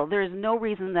still, there is no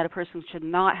reason that a person should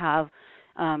not have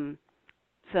um,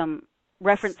 some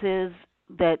references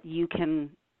that you can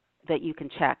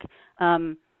check.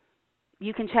 Um,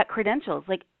 you can check credentials.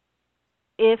 Like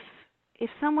if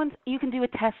someone's, you can do a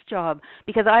test job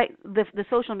because the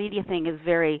social media thing is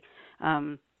very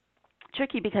um,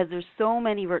 tricky because there's so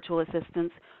many virtual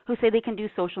assistants who say they can do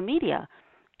social media.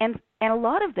 And a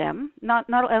lot of them, not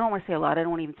I don't want to say a lot, I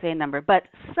don't want to even say a number, but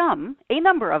a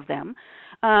number of them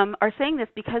are saying this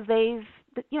because they've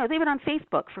been on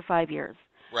Facebook for 5 years.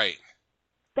 Right.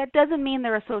 That doesn't mean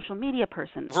they're a social media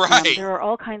person. Right. There are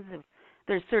all kinds of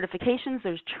there's certifications,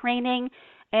 there's training,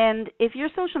 and if your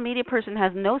social media person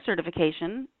has no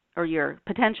certification, or your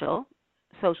potential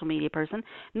social media person,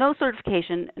 no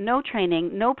certification, no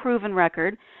training, no proven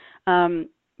record, then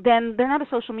they're not a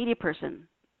social media person.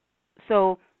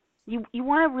 So you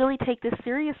want to really take this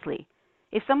seriously.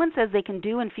 If someone says they can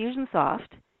do Infusionsoft,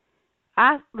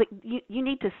 you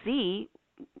need to see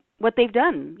what they've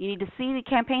done. You need to see the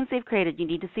campaigns they've created. You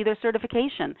need to see their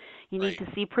certification. You need Right. to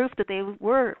see proof that they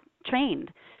were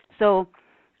trained. So,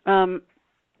 um,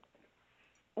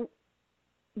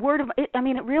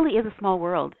 it really is a small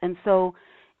world. And so,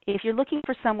 if you're looking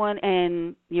for someone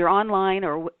and you're online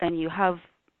and you have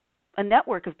a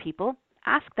network of people,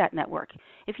 ask that network.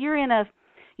 If you're in a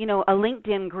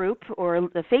LinkedIn group or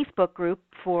a Facebook group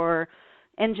for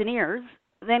engineers,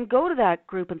 then go to that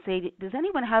group and say, does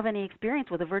anyone have any experience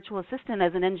with a virtual assistant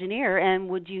as an engineer, and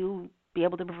would you be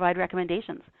able to provide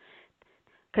recommendations?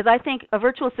 Because I think a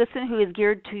virtual assistant who is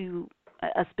geared to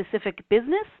a specific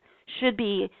business should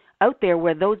be out there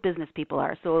where those business people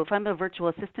are. So if I'm a virtual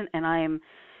assistant and I'm,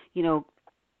 you know,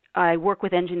 I work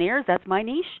with engineers, that's my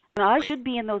niche, and I Right. should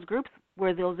be in those groups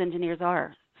where those engineers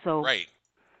are. So Right.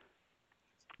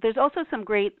 there's also some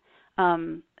great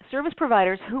service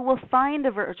providers who will find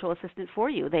a virtual assistant for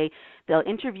you. They'll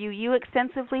interview you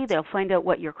extensively. They'll find out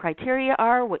what your criteria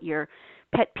are, what your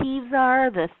pet peeves are,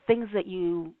 the things that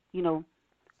you know,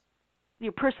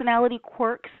 your personality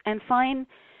quirks, and find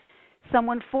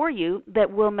someone for you that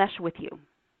will mesh with you.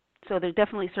 So there's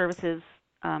definitely services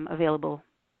available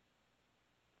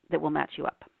that will match you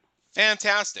up.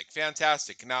 Fantastic,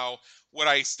 fantastic. Now, what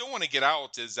I still want to get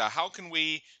out is how can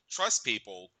we trust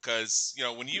people? Because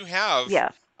when you have Yeah,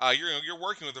 you're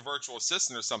working with a virtual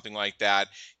assistant or something like that,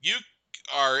 you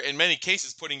are in many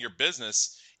cases putting your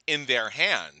business in their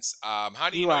hands. How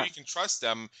do you you know are. you can trust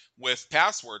them with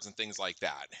passwords and things like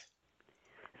that?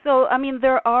 So, I mean,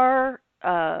 there are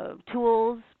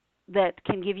tools that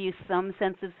can give you some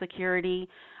sense of security.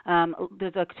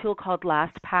 There's a tool called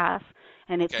LastPass,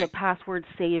 and it's a Okay, password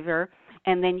saver.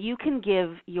 And then you can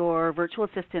give your virtual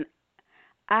assistant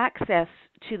access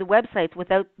to the websites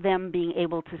without them being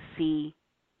able to see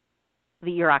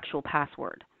your actual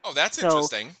password. oh, that's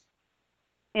So, interesting.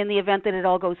 in the event that it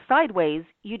all goes sideways,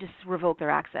 you just revoke their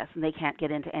access and they can't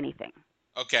get into anything.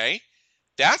 Okay.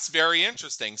 That's very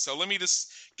interesting. So let me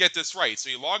just get this right. So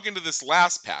you log into this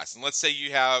LastPass, and let's say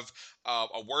you have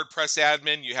a WordPress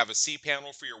admin, you have a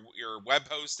cPanel for your web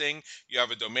hosting, you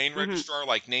have a domain Mhm. registrar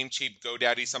like Namecheap,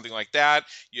 GoDaddy, something like that.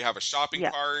 You have a shopping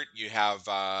Yeah. cart. You have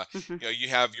Mhm. you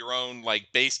have your own like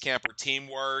Basecamp or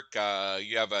Teamwork.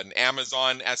 You have an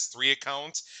Amazon S3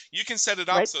 account. You can set it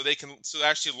up Right? so they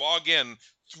actually log in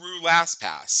through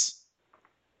LastPass.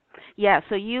 Yeah,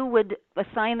 so you would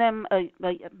assign them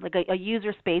a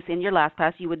user space in your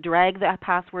LastPass. You would drag the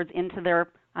passwords into their,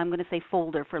 I'm going to say,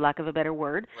 folder for lack of a better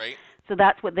word. Right. So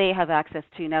that's what they have access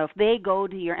to. Now, if they go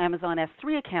to your Amazon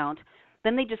S3 account,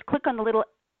 then they just click on the little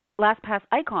LastPass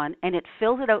icon and it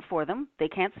fills it out for them. They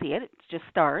can't see it; it's just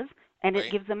stars, and it Right.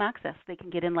 gives them access. They can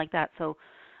get in like that.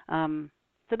 Um,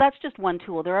 so that's just one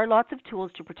tool. There are lots of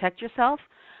tools to protect yourself.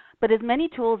 But as many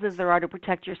tools as there are to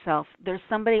protect yourself, there's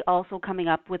somebody also coming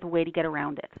up with a way to get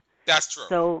around it. That's true.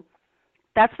 So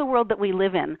that's the world that we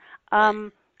live in. Right.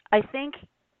 I think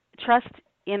trust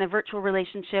in a virtual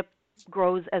relationship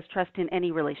grows as trust in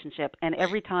any relationship, and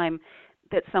Right. every time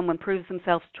that someone proves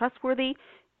themselves trustworthy,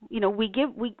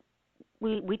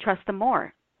 we trust them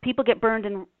more. People get burned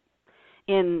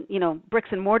in bricks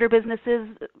and mortar businesses,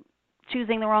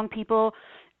 choosing the wrong people.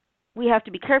 We have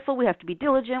to be careful. We have to be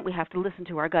diligent. We have to listen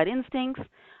to our gut instincts.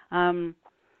 Um,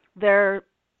 there,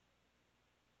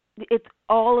 it's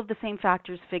all of the same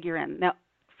factors figure in. Now,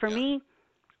 for Yeah. me,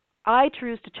 I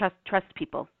choose to trust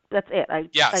people. That's it. I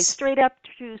Yes. straight up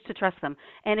choose to trust them.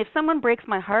 And if someone breaks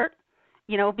my heart,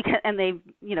 because and they've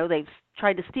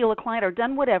tried to steal a client or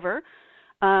done whatever,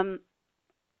 um,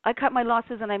 I cut my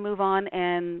losses and I move on,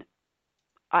 and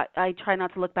I try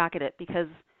not to look back at it because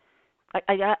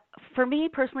for me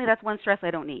personally, that's one stress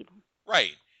I don't need.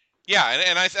 Right. Yeah,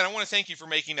 and I want to thank you for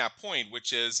making that point,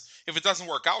 which is if it doesn't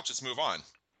work out, just move on.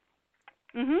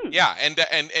 Mhm. Yeah, and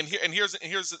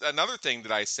here's another thing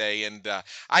that I say, and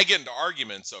I get into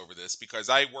arguments over this because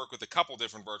I work with a couple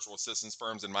different virtual assistance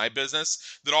firms in my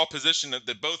business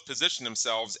that both position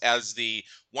themselves as the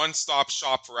one-stop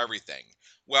shop for everything.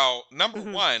 Well, number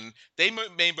Mhm. one, they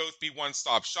may both be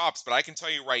one-stop shops, but I can tell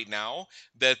you right now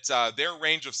that their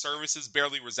range of services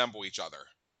barely resemble each other.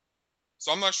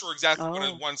 So I'm not sure exactly what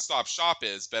a Oh. one-stop shop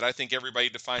is, but I think everybody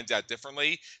defines that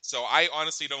differently. So I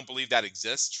honestly don't believe that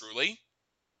exists truly.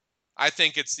 I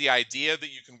think it's the idea that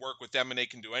you can work with them and they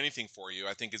can do anything for you,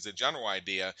 I think is a general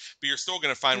idea, but you're still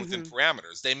going to find within Mhm.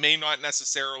 parameters. They may not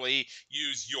necessarily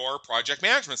use your project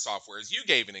management software, as you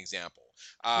gave an example.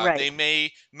 They Right.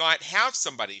 may not have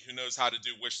somebody who knows how to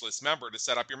do wishlist member to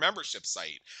set up your membership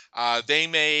site. They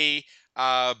may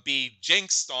be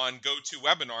jinxed on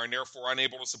GoToWebinar and therefore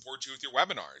unable to support you with your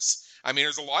webinars. I mean,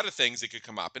 there's a lot of things that could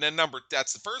come up. And then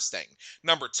that's the first thing.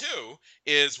 Number two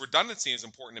is redundancy is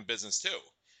important in business too.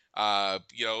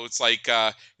 It's like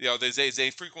they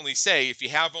frequently say if you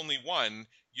have only one,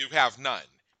 you have none.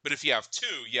 But if you have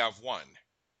two, you have one.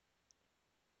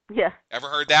 Yeah. Ever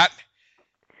heard that?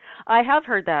 I have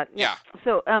heard that. Yeah. Yeah.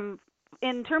 So,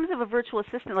 in terms of a virtual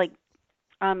assistant, like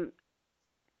um,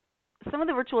 some of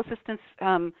the virtual assistants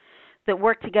that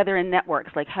work together in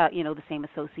networks, like how the same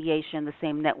association, the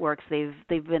same networks,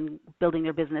 they've been building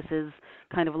their businesses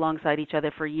kind of alongside each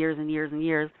other for years and years and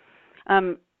years.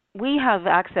 Um, we have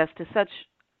access to such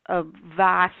a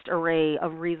vast array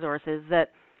of resources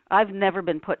that I've never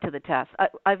been put to the test.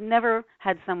 I've never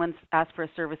had someone ask for a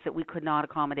service that we could not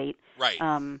accommodate Right.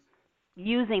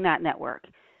 using that network.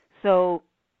 So,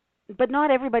 but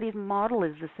not everybody's model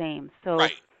is the same. So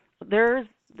Right. there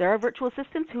are virtual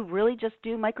assistants who really just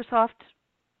do Microsoft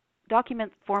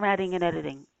document formatting and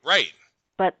editing. Right.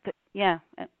 But yeah,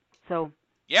 so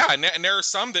Yeah, and there are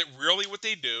some that really what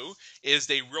they do is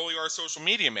they really are social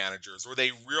media managers, or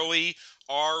they really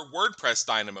are WordPress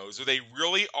dynamos, or they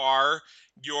really are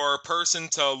your person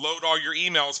to load all your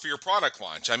emails for your product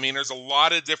launch. I mean, there's a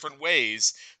lot of different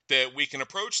ways that we can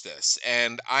approach this.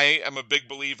 And I am a big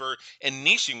believer in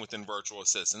niching within virtual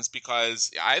assistants,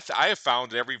 because I have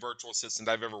found that every virtual assistant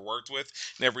I've ever worked with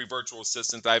and every virtual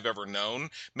assistant I've ever known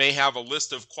may have a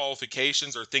list of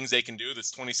qualifications or things they can do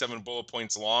that's 27 bullet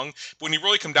points long. But when you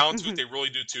really come down to it, mhm. they really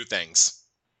do two things,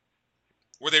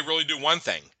 or they really do one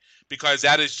thing, because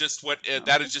that is just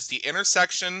that Okay, is just the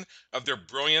intersection of their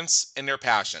brilliance and their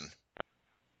passion.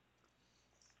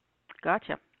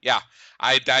 gotcha. Yeah,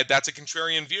 that's a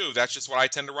contrarian view. That's just what I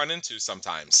tend to run into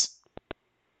sometimes.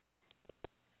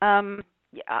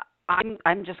 Yeah,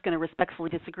 I'm just going to respectfully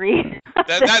disagree.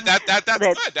 That's that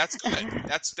good. That's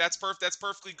good. That's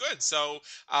perfectly good. So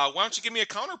why don't you give me a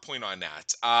counterpoint on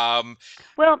that?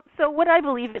 well, so what I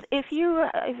believe is if you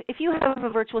have a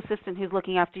virtual assistant who's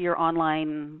looking after your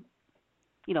online,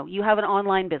 you have an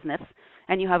online business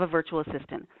and you have a virtual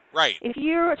assistant. Right. If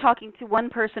you're talking to one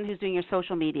person who's doing your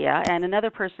social media and another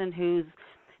person who's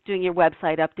doing your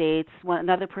website updates,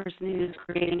 another person who's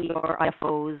creating your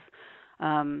IFOs,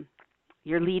 um,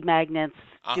 your lead magnets,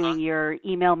 Uh-huh. doing your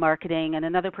email marketing, and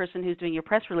another person who's doing your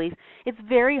press release, it's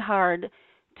very hard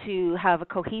to have a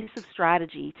cohesive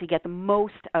strategy to get the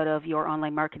most out of your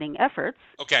online marketing efforts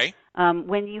Okay.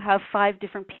 when you have 5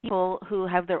 different people who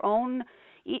have their own,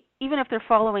 even if they're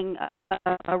following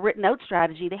a written out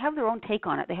strategy, they have their own take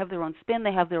on it. They have their own spin.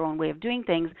 They have their own way of doing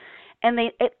things, and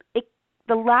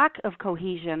the lack of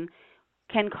cohesion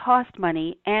can cost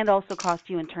money and also cost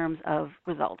you in terms of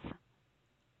results.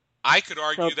 I could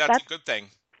So argue that's a that's good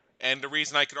thing. And the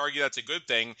reason I could argue that's a good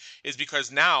thing is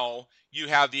because now you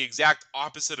have the exact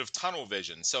opposite of tunnel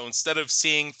vision. So instead of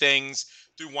seeing things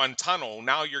through one tunnel,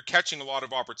 now you're catching a lot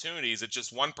of opportunities that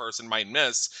just one person might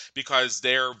miss because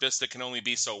their vista can only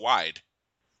be so wide.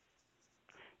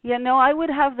 Yeah, no, I would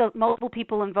have the multiple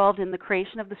people involved in the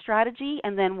creation of the strategy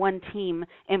and then one team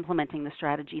implementing the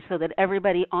strategy so that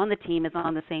everybody on the team is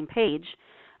on the same page,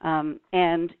 um,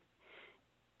 and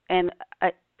and uh,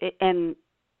 and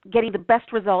getting the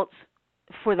best results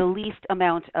for the least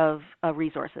amount of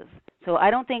resources. So I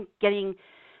don't think getting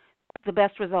the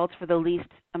best results for the least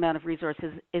amount of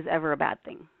resources is ever a bad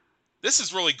thing. This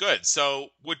is really good. So,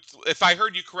 if I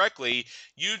heard you correctly,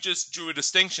 you just drew a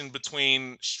distinction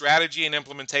between strategy and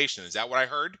implementation. Is that what I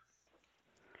heard?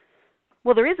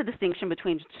 Well, there is a distinction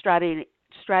between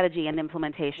strategy and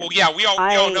Well, implementation. yeah, we all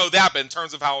I know that, but in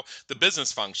terms of how the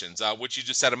business functions, which you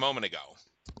just said a moment ago.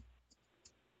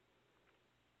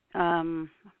 I'm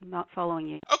not following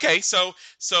you. Okay, so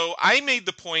I made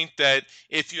the point that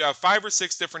if you have 5 or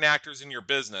 6 different actors in your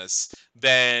business,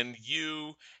 then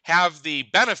you have the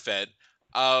benefit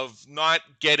of not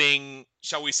getting,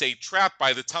 shall we say, trapped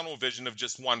by the tunnel vision of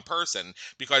just one person.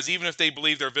 Because even if they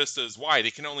believe their vista is wide,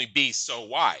 it can only be so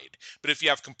wide. But if you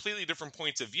have completely different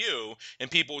points of view and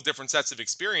people with different sets of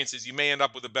experiences, you may end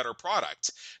up with a better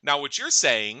product. Now, what you're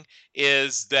saying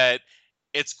is that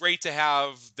it's great to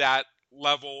have that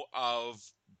level of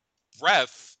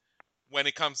breadth when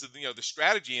it comes to the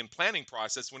strategy and planning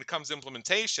process. When it comes to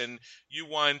implementation, you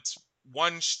want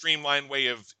one streamlined way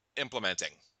of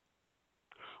implementing.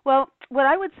 Well, what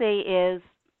I would say is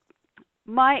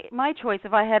my choice,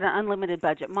 if I had an unlimited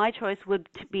budget, my choice would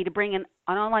be to bring in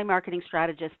an online marketing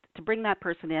strategist, to bring that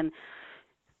person in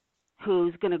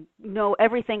who's going to know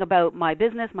everything about my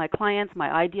business, my clients,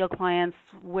 my ideal clients,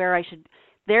 where I should.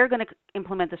 They're going to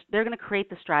implement this. They're going to create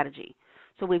the strategy.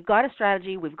 So we've got a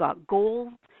strategy, we've got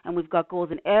goals, and we've got goals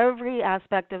in every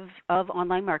aspect of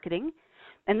online marketing.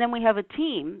 And then we have a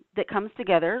team that comes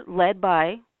together, led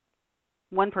by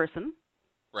one person,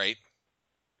 Right.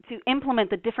 to implement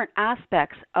the different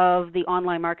aspects of the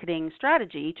online marketing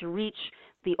strategy to reach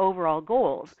the overall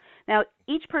goals. Now,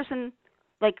 each person,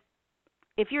 like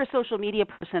if you're a social media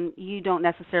person, you don't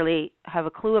necessarily have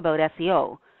a clue about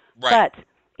SEO. Right. But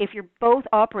if you're both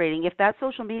operating, if that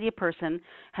social media person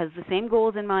has the same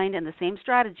goals in mind and the same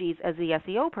strategies as the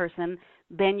SEO person,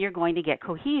 then you're going to get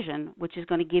cohesion, which is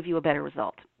going to give you a better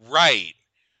result. Right.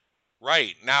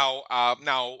 Right now,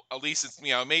 at least it's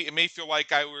it may feel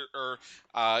like I were, or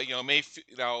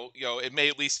it may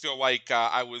at least feel like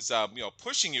I was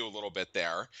pushing you a little bit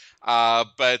there.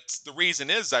 But the reason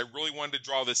is I really wanted to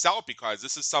draw this out because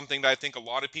this is something that I think a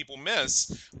lot of people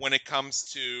miss when it comes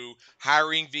to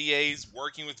hiring VAs,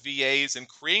 working with VAs, and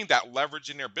creating that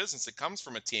leverage in their business. It comes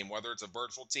from a team, whether it's a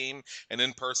virtual team, an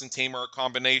in-person team, or a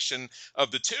combination of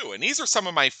the two. And these are some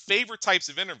of my favorite types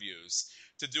of interviews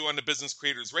to do on the Business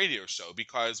Creators Radio Show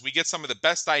because we get some of the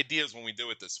best ideas when we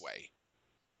do it this way.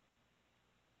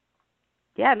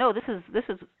 Yeah, no, this is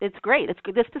it's great.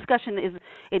 This discussion is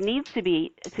it needs to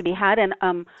be had, and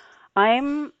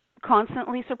I'm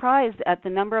constantly surprised at the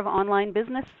number of online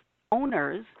business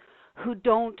owners who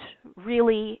don't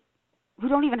really who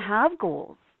don't even have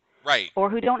goals Right. or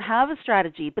who don't have a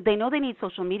strategy, but they know they need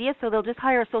social media, so they'll just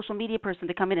hire a social media person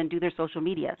to come in and do their social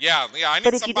media. Yeah, I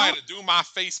But need if you somebody don't, to do my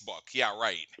Facebook. Yeah,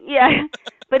 right. yeah,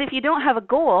 but if you don't have a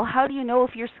goal, how do you know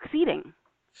if you're succeeding?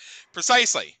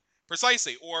 Precisely.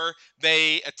 Precisely. Or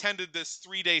they attended this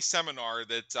 3-day seminar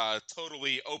that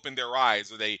totally opened their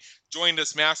eyes, or they joined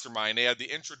this mastermind. They had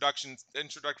the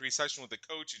introductory session with the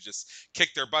coach who just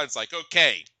kicked their butts like,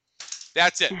 okay,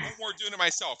 that's it. No more doing it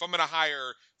myself. I'm going to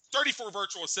hire 34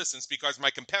 virtual assistants because my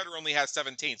competitor only has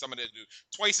 17, so I'm going to do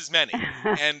twice as many.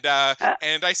 And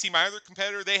I see my other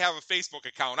competitor; they have a Facebook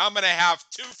account. I'm going to have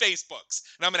 2 Facebooks,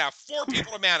 and I'm going to have 4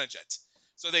 people to manage it.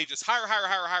 So they just hire,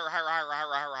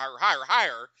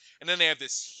 and then they have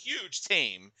this huge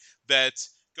team that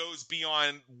goes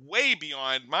way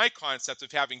beyond my concept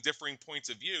of having differing points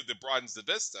of view that broadens the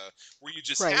vista, where you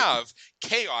just Right. have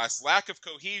chaos, lack of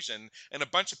cohesion, and a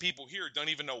bunch of people here don't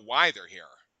even know why they're here.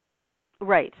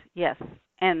 Right. Yes.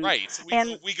 And Right. So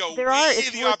and we go there are way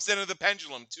it's the worth opposite of the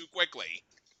pendulum too quickly.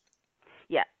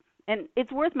 yeah. And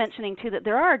it's worth mentioning too that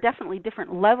there are definitely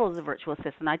different levels of virtual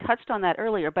assistant. I touched on that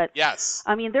earlier, but Yes.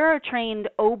 I mean there are trained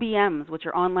OBMs, which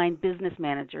are online business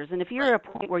managers. And if you're Right. at a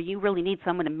point where you really need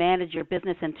someone to manage your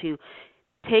business and to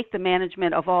take the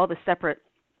management of all the separate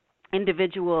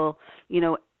individual,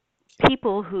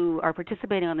 people who are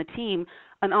participating on the team,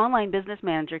 an online business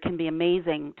manager can be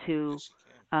amazing to, Yes,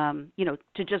 you can.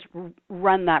 to just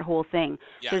run that whole thing.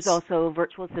 There's Yes. also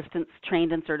virtual assistants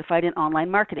trained and certified in online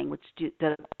marketing, which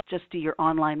just do your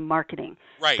online marketing.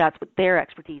 Right. That's what their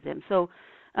expertise in. So,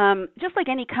 just like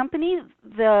any company,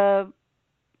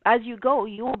 as you go,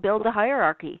 you will build a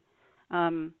hierarchy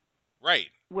um, Right.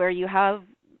 where you have,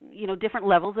 different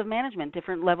levels of management,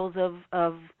 different levels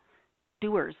of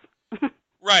doers.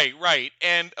 Right, right.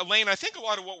 And Elaine, I think a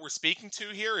lot of what we're speaking to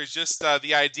here is just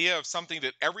the idea of something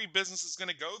that every business is going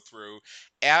to go through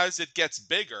as it gets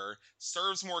bigger,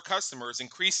 serves more customers,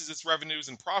 increases its revenues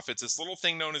and profits. This little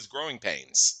thing known as growing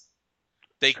pains.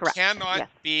 They Correct. cannot Yes.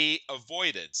 be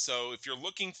avoided. So if you're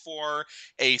looking for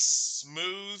a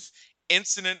smooth,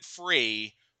 incident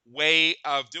free way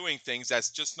of doing things, that's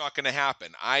just not going to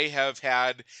happen. I have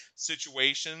had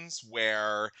situations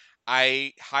where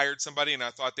I hired somebody and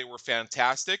I thought they were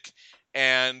fantastic,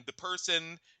 and the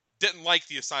person didn't like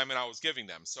the assignment I was giving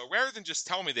them. So rather than just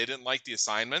tell me they didn't like the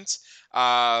assignment,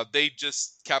 they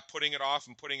just kept putting it off,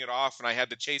 and I had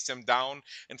to chase them down.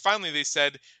 And finally, they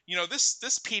said,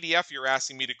 this PDF you're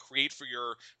asking me to create for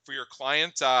your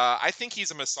client, I think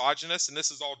he's a misogynist, and this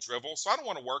is all drivel, so I don't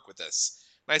want to work with this.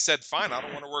 And I said, fine, I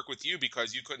don't want to work with you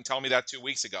because you couldn't tell me that 2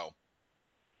 weeks ago.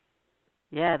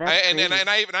 Yeah, I, that's crazy. and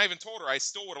I even told her I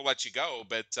still would have let you go,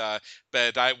 but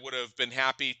I would have been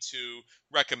happy to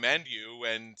recommend you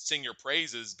and sing your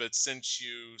praises. But since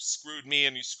you screwed me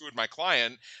and you screwed my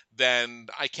client, then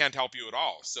I can't help you at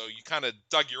all. So you kind of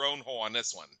dug your own hole on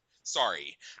this one.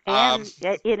 Sorry. Um,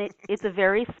 And it's a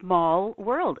very small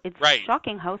world. It's right.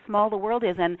 shocking how small the world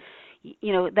is, and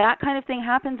that kind of thing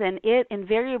happens, and it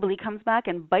invariably comes back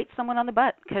and bites someone on the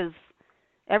butt because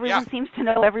Yeah. everyone seems to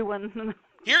know everyone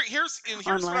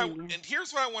online.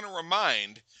 Here's what I want to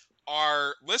remind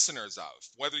our listeners of.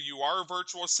 Whether you are a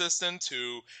virtual assistant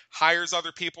who hires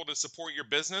other people to support your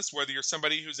business, whether you're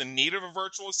somebody who's in need of a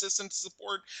virtual assistant to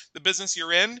support the business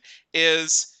you're in,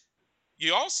 is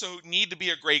you also need to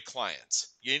be a great client.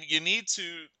 You need to,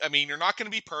 I mean, you're not going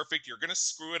to be perfect. You're going to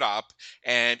screw it up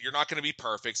and you're not going to be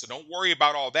perfect. So don't worry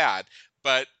about all that.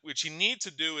 But what you need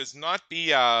to do is not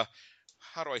be how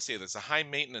do I say this, a high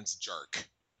maintenance jerk,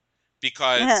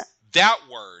 because that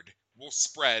word will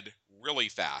spread really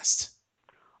fast.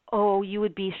 Oh, you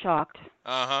would be shocked.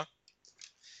 Uh-huh.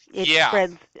 It Yeah,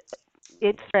 spreads.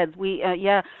 It spreads.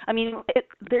 Yeah. I mean,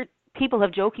 people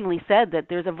have jokingly said that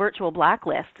there's a virtual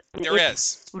blacklist. there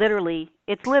is.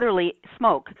 It's literally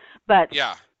smoke, but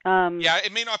Yeah. Um, Yeah,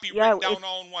 it may not be yeah, written it's down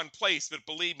all in one place, but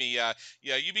believe me, yeah,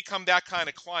 you become that kind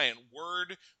of client,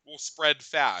 word will spread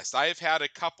fast. I have had a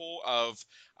couple of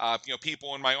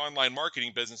people in my online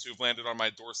marketing business who've landed on my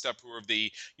doorstep who are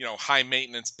the high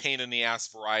maintenance, pain in the ass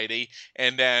variety,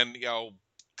 and then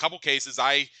couple cases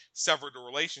I severed a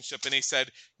relationship and they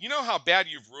said, you know how bad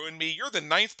you've ruined me? You're the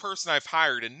ninth person I've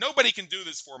hired and nobody can do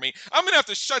this for me. I'm gonna have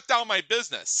to shut down my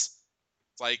business.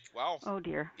 It's like, well, oh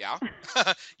dear. yeah,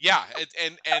 yeah,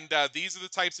 and these are the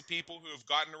types of people who have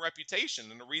gotten a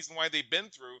reputation, and the reason why they've been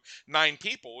through nine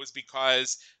people is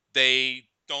because they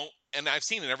don't. And I've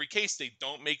seen in every case they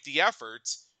don't make the effort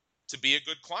to be a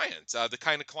good client, the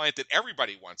kind of client that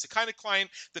everybody wants, the kind of client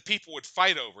that people would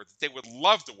fight over, that they would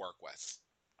love to work with.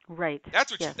 Right.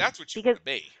 That's what you. Yes. That's what you want Because to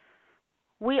be,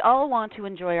 we all want to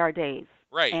enjoy our days.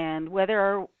 right? And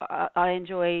whether I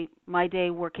enjoy my day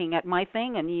working at my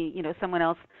thing and someone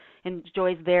else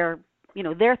enjoys their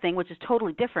thing, which is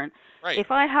totally different. Right.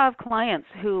 If I have clients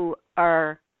who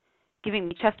are giving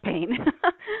me chest pain,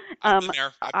 I've been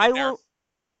there. I've been I there. will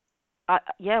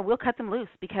yeah, we'll cut them loose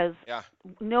because Yeah.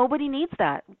 nobody needs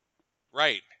that.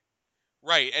 Right.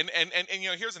 Right. And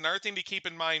here's another thing to keep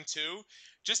in mind too.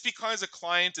 Just because a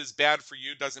client is bad for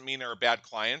you doesn't mean they're a bad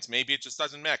client. Maybe it just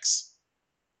doesn't mix.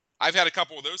 I've had a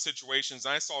couple of those situations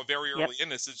and I saw very Yep. early in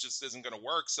this, it just isn't going to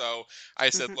work. So I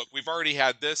said, Mhm. look, we've already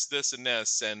had this, and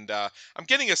this. And I'm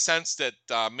getting a sense that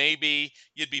maybe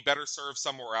you'd be better served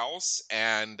somewhere else.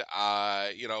 And,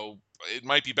 it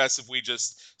might be best if we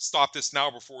just stop this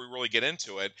now before we really get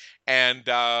into it. And,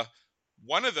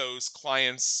 one of those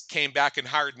clients came back and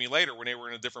hired me later when they were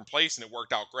in a different place, and it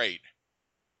worked out great.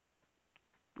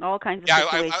 All kinds of Yeah,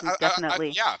 situations,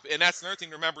 definitely. yeah, and that's another thing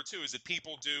to remember too is that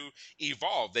people do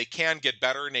evolve. They can get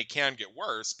better and they can get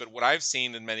worse. But what I've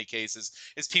seen in many cases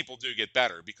is people do get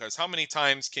better because how many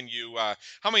times can you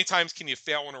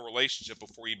fail in a relationship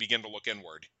before you begin to look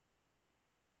inward?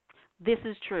 This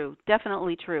is true,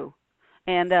 definitely true.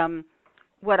 And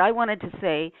what I wanted to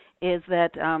say is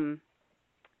that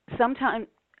sometimes,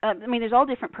 I mean, there's all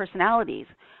different personalities.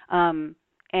 Um,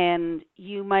 and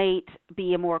you might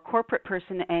be a more corporate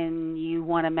person and you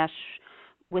want to mesh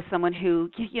with someone who,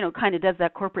 kind of does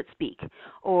that corporate speak.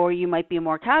 Or you might be a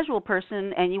more casual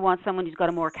person and you want someone who's got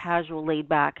a more casual, laid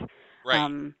back, Right.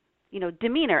 um,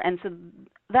 demeanor. And so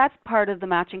that's part of the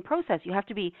matching process. You have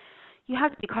to be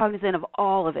cognizant of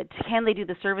all of it. Can they do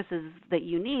the services that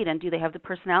you need, and do they have the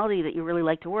personality that you really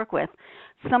like to work with?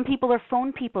 Some people are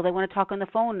phone people. They want to talk on the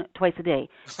phone twice a day.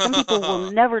 Some people will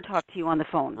never talk to you on the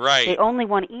phone. They Right. only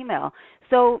want email.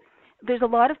 So there's a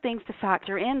lot of things to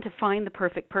factor in to find the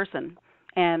perfect person,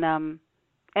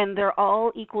 and they're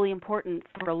all equally important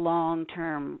for a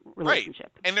long-term Right.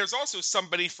 relationship. And there's also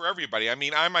somebody for everybody. I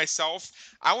mean, I myself,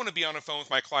 I want to be on the phone with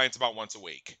my clients about once a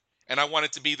week. And I want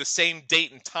it to be the same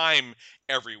date and time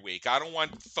every week. I don't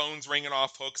want phones ringing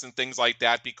off hooks and things like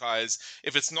that because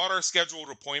if it's not our scheduled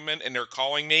appointment and they're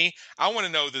calling me, I want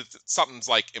to know that something's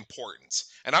like important.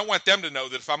 And I want them to know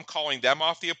that if I'm calling them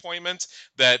off the appointment,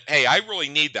 that hey, I really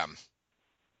need them.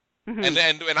 And Mhm.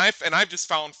 then and I've just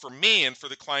found for me and for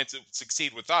the clients that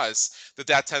succeed with us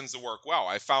that tends to work well.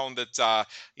 I found that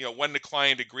when the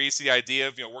client agrees to the idea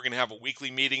of we're going to have a weekly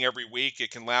meeting every week,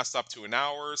 it can last up to an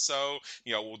hour or so.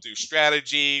 We'll do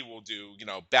strategy, we'll do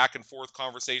back and forth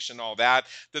conversation, all that.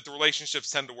 That the relationships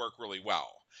tend to work really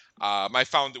well. I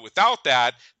found that without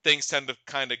that, things tend to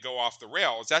kind of go off the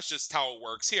rails. That's just how it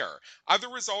works here. Other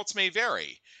results may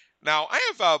vary. Now, I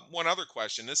have one other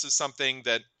question. This is something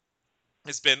that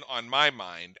has been on my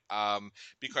mind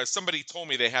because somebody told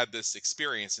me they had this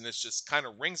experience and this just kind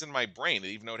of rings in my brain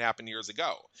even though it happened years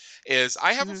ago is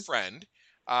I have a Mhm. friend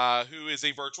who is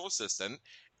a virtual assistant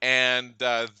and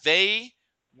they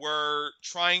were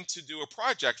trying to do a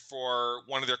project for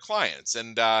one of their clients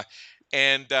and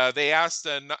they asked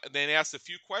a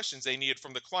few questions they needed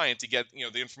from the client to get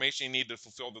the information you need to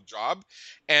fulfill the job,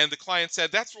 and the client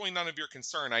said that's really none of your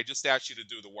concern, I just asked you to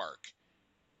do the work.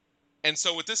 And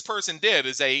so what this person did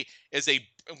is a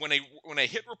when they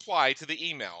hit reply to the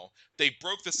email, they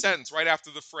broke the sentence right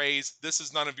after the phrase "This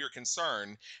is none of your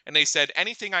concern," and they said,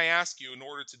 "Anything I ask you in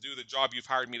order to do the job you've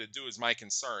hired me to do is my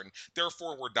concern.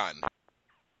 Therefore, we're done."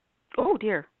 Oh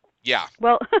dear. Yeah,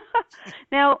 Well,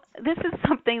 now this is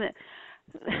something that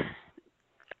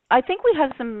I think we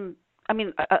have some. I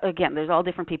mean, again, there's all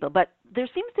different people, but there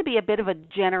seems to be a bit of a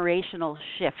generational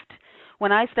shift.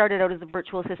 When I started out as a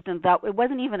virtual assistant, that it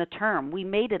wasn't even a term. We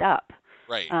made it up.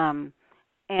 right, Um,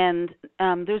 and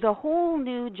there's a whole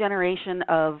new generation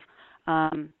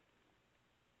um,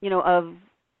 of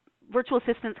virtual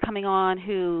assistants coming on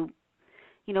who,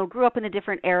 grew up in a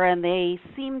different era, and they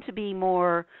seem to be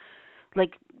more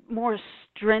like more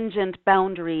stringent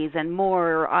boundaries and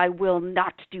more I will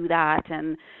not do that,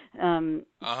 um,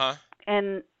 Uh-huh.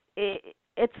 and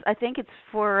it's I think it's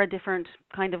for a different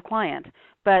kind of client.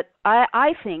 But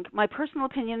I think my personal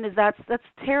opinion is that's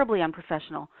terribly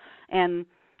unprofessional. And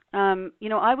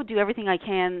I would do everything I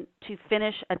can to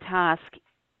finish a task,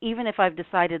 even if I've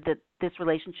decided that this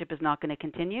relationship is not going to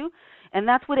continue. And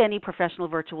that's what any professional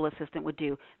virtual assistant would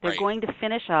do. They're Right. going to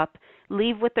finish up,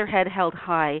 leave with their head held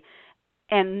high,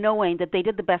 and knowing that they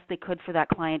did the best they could for that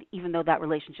client, even though that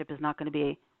relationship is not going to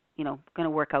be, going to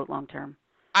work out long term.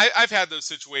 I've had those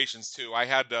situations too. I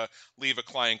had to leave a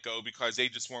client go because they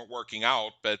just weren't working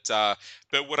out. But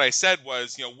what I said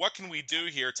was, what can we do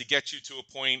here to get you to a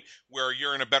point where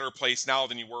you're in a better place now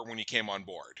than you were when you came on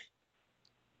board?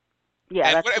 Yeah,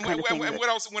 And that's what, the and, kind of thing and that what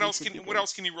else? What we else should can be what doing.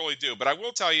 else can you really do? But I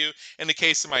will tell you, in the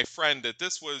case of my friend, that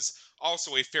this was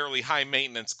also a fairly high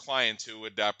maintenance client who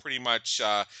had pretty much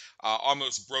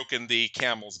almost broken the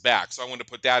camel's back. So I wanted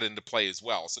to put that into play as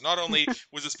well. So not only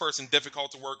was this person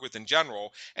difficult to work with in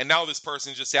general, and now this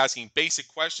person is just asking basic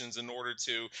questions in order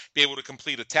to be able to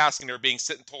complete a task, and they're being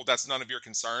sit and told that's none of your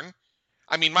concern.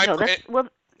 I mean, No, that's well,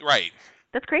 right,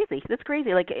 that's crazy. That's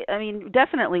crazy. Like, I mean,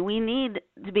 definitely, we need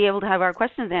to be able to have our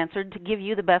questions answered to give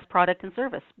you the best product and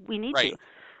service. We need right.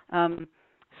 to. Um,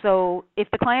 so if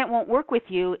the client won't work with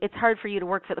you, it's hard for you to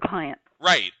work for the client.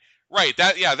 Right. Right.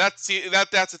 That's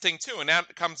the thing too. And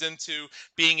that comes into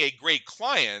being a great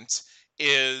client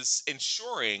is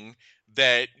ensuring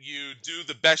that you do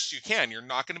the best you can. You're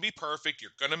not going to be perfect.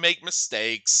 You're going to make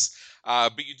mistakes,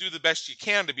 but you do the best you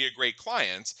can to be a great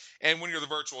client. And when you're the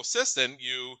virtual assistant,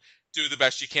 you do the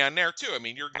best you can there too. I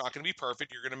mean, you're not going to be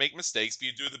perfect. You're going to make mistakes, but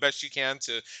you do the best you can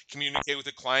to communicate with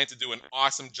the client, to do an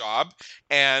awesome job,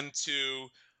 and to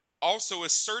also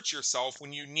assert yourself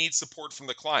when you need support from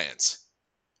the client.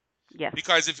 Yes.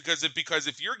 Because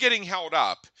if you're getting held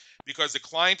up because the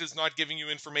client is not giving you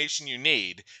information you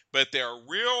need, but they're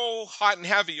real hot and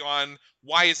heavy on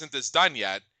why isn't this done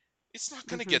yet, it's not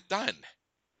going to Mhm. get done.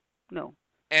 No.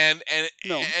 And and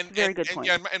No. It's and a very and, good and, point.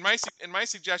 yeah, and my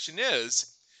suggestion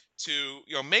is to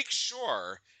make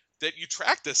sure that you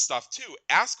track this stuff too.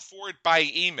 Ask for it by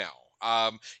email.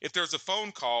 If there's a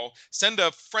phone call, send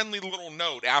a friendly little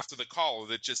note after the call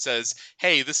that just says,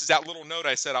 "Hey, this is that little note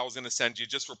I said I was going to send you.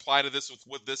 Just reply to this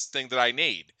with this thing that I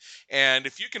need." And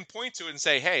if you can point to it and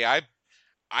say, "Hey,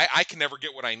 I can never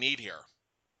get what I need here,"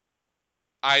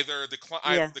 either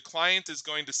Yeah. the client is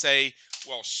going to say,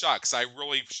 "Well, shucks, I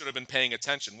really should have been paying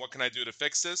attention. What can I do to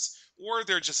fix this?" Or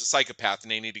they're just a psychopath and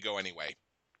they need to go anyway.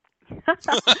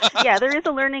 Yeah, there is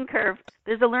a learning curve.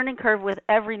 There's a learning curve with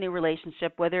every new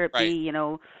relationship, whether it be,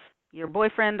 Right. your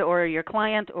boyfriend or your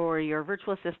client or your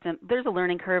virtual assistant. There's a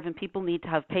learning curve, and people need to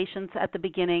have patience at the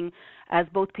beginning as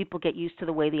both people get used to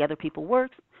the way the other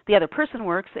person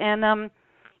works, and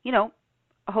you know,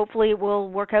 hopefully it will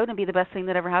work out and be the best thing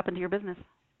that ever happened to your business.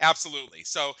 Absolutely.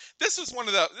 So this is,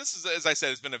 as I said,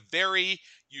 has been a very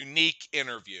unique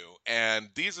interview, and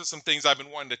these are some things I've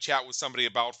been wanting to chat with somebody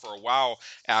about for a while,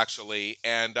 actually.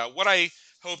 And what I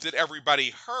hope that everybody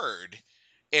heard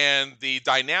and the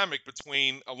dynamic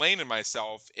between Elaine and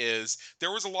myself is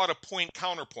there was a lot of point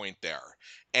counterpoint there,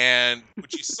 and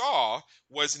what you saw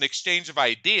was an exchange of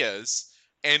ideas.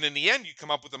 And in the end, you come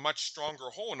up with a much stronger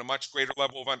whole and a much greater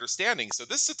level of understanding. So,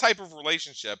 this is the type of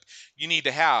relationship you need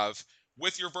to have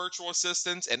with your virtual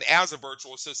assistants and as a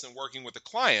virtual assistant working with a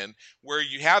client where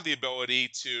you have the ability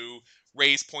to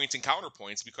raise points and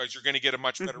counterpoints because you're going to get a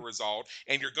much better Mhm. result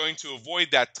and you're going to avoid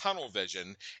that tunnel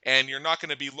vision and you're not going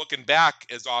to be looking back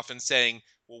as often saying,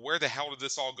 well, where the hell did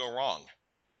this all go wrong?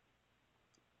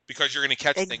 Because you're going to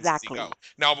catch things as you Exactly. go.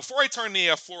 Now, before I turn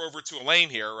the floor over to Elaine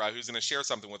here, who's going to share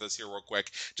something with us here real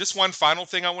quick, just one final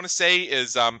thing I want to say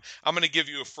is I'm going to give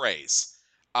you a phrase.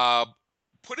 Uh,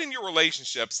 Put in your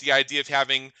relationships the idea of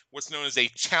having what's known as a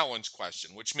challenge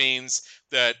question, which means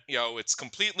that it's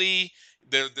completely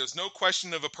there's no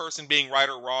question of a person being right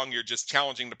or wrong. You're just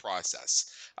challenging the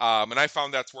process, and I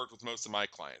found that's worked with most of my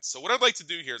clients. So what I'd like to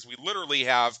do here is we literally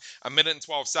have a minute and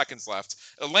 12 seconds left.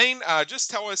 Elaine,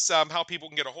 just tell us how people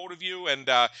can get a hold of you and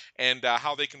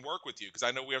how they can work with you, because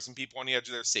I know we have some people on the edge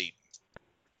of their seat.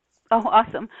 Oh,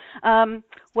 awesome.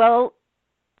 Well,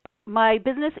 my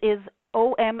business is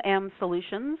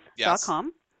Yes.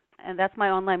 ommsolutions.com, and that's my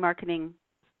online marketing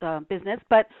business.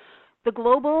 But the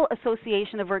Global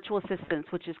Association of Virtual Assistants,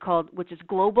 which is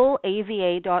globalava.org,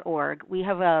 we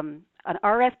have an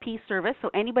RFP service, so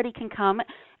anybody can come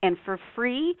and for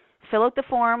free fill out the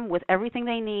form with everything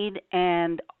they need,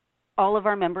 and all of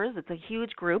our members, it's a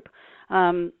huge group,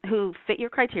 who fit your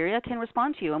criteria can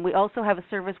respond to you. And we also have a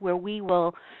service where we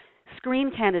will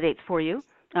screen candidates for you.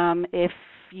 If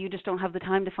you just don't have the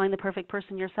time to find the perfect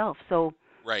person yourself. So,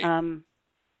 Right. um,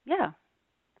 yeah.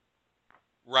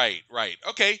 Right, right.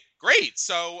 Okay, great.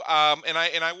 So, and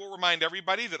I will remind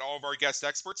everybody that all of our guest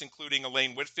experts, including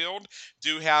Elaine Whitfield,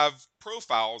 do have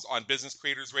profiles on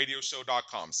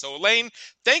businesscreatorsradioshow.com. So, Elaine,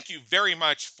 thank you very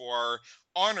much for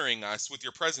honoring us with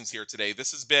your presence here today.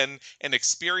 This has been an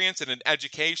experience and an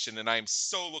education, and I am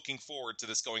so looking forward to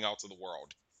this going out to the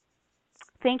world.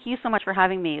 Thank you so much for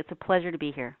having me. It's a pleasure to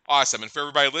be here. Awesome. And for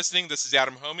everybody listening, this is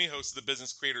Adam Homey, host of the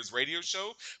Business Creators Radio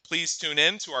Show. Please tune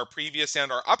in to our previous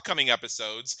and our upcoming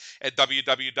episodes at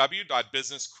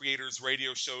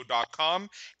www.businesscreatorsradioshow.com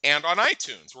and on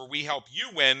iTunes, where we help you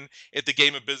win at the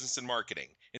game of business and marketing.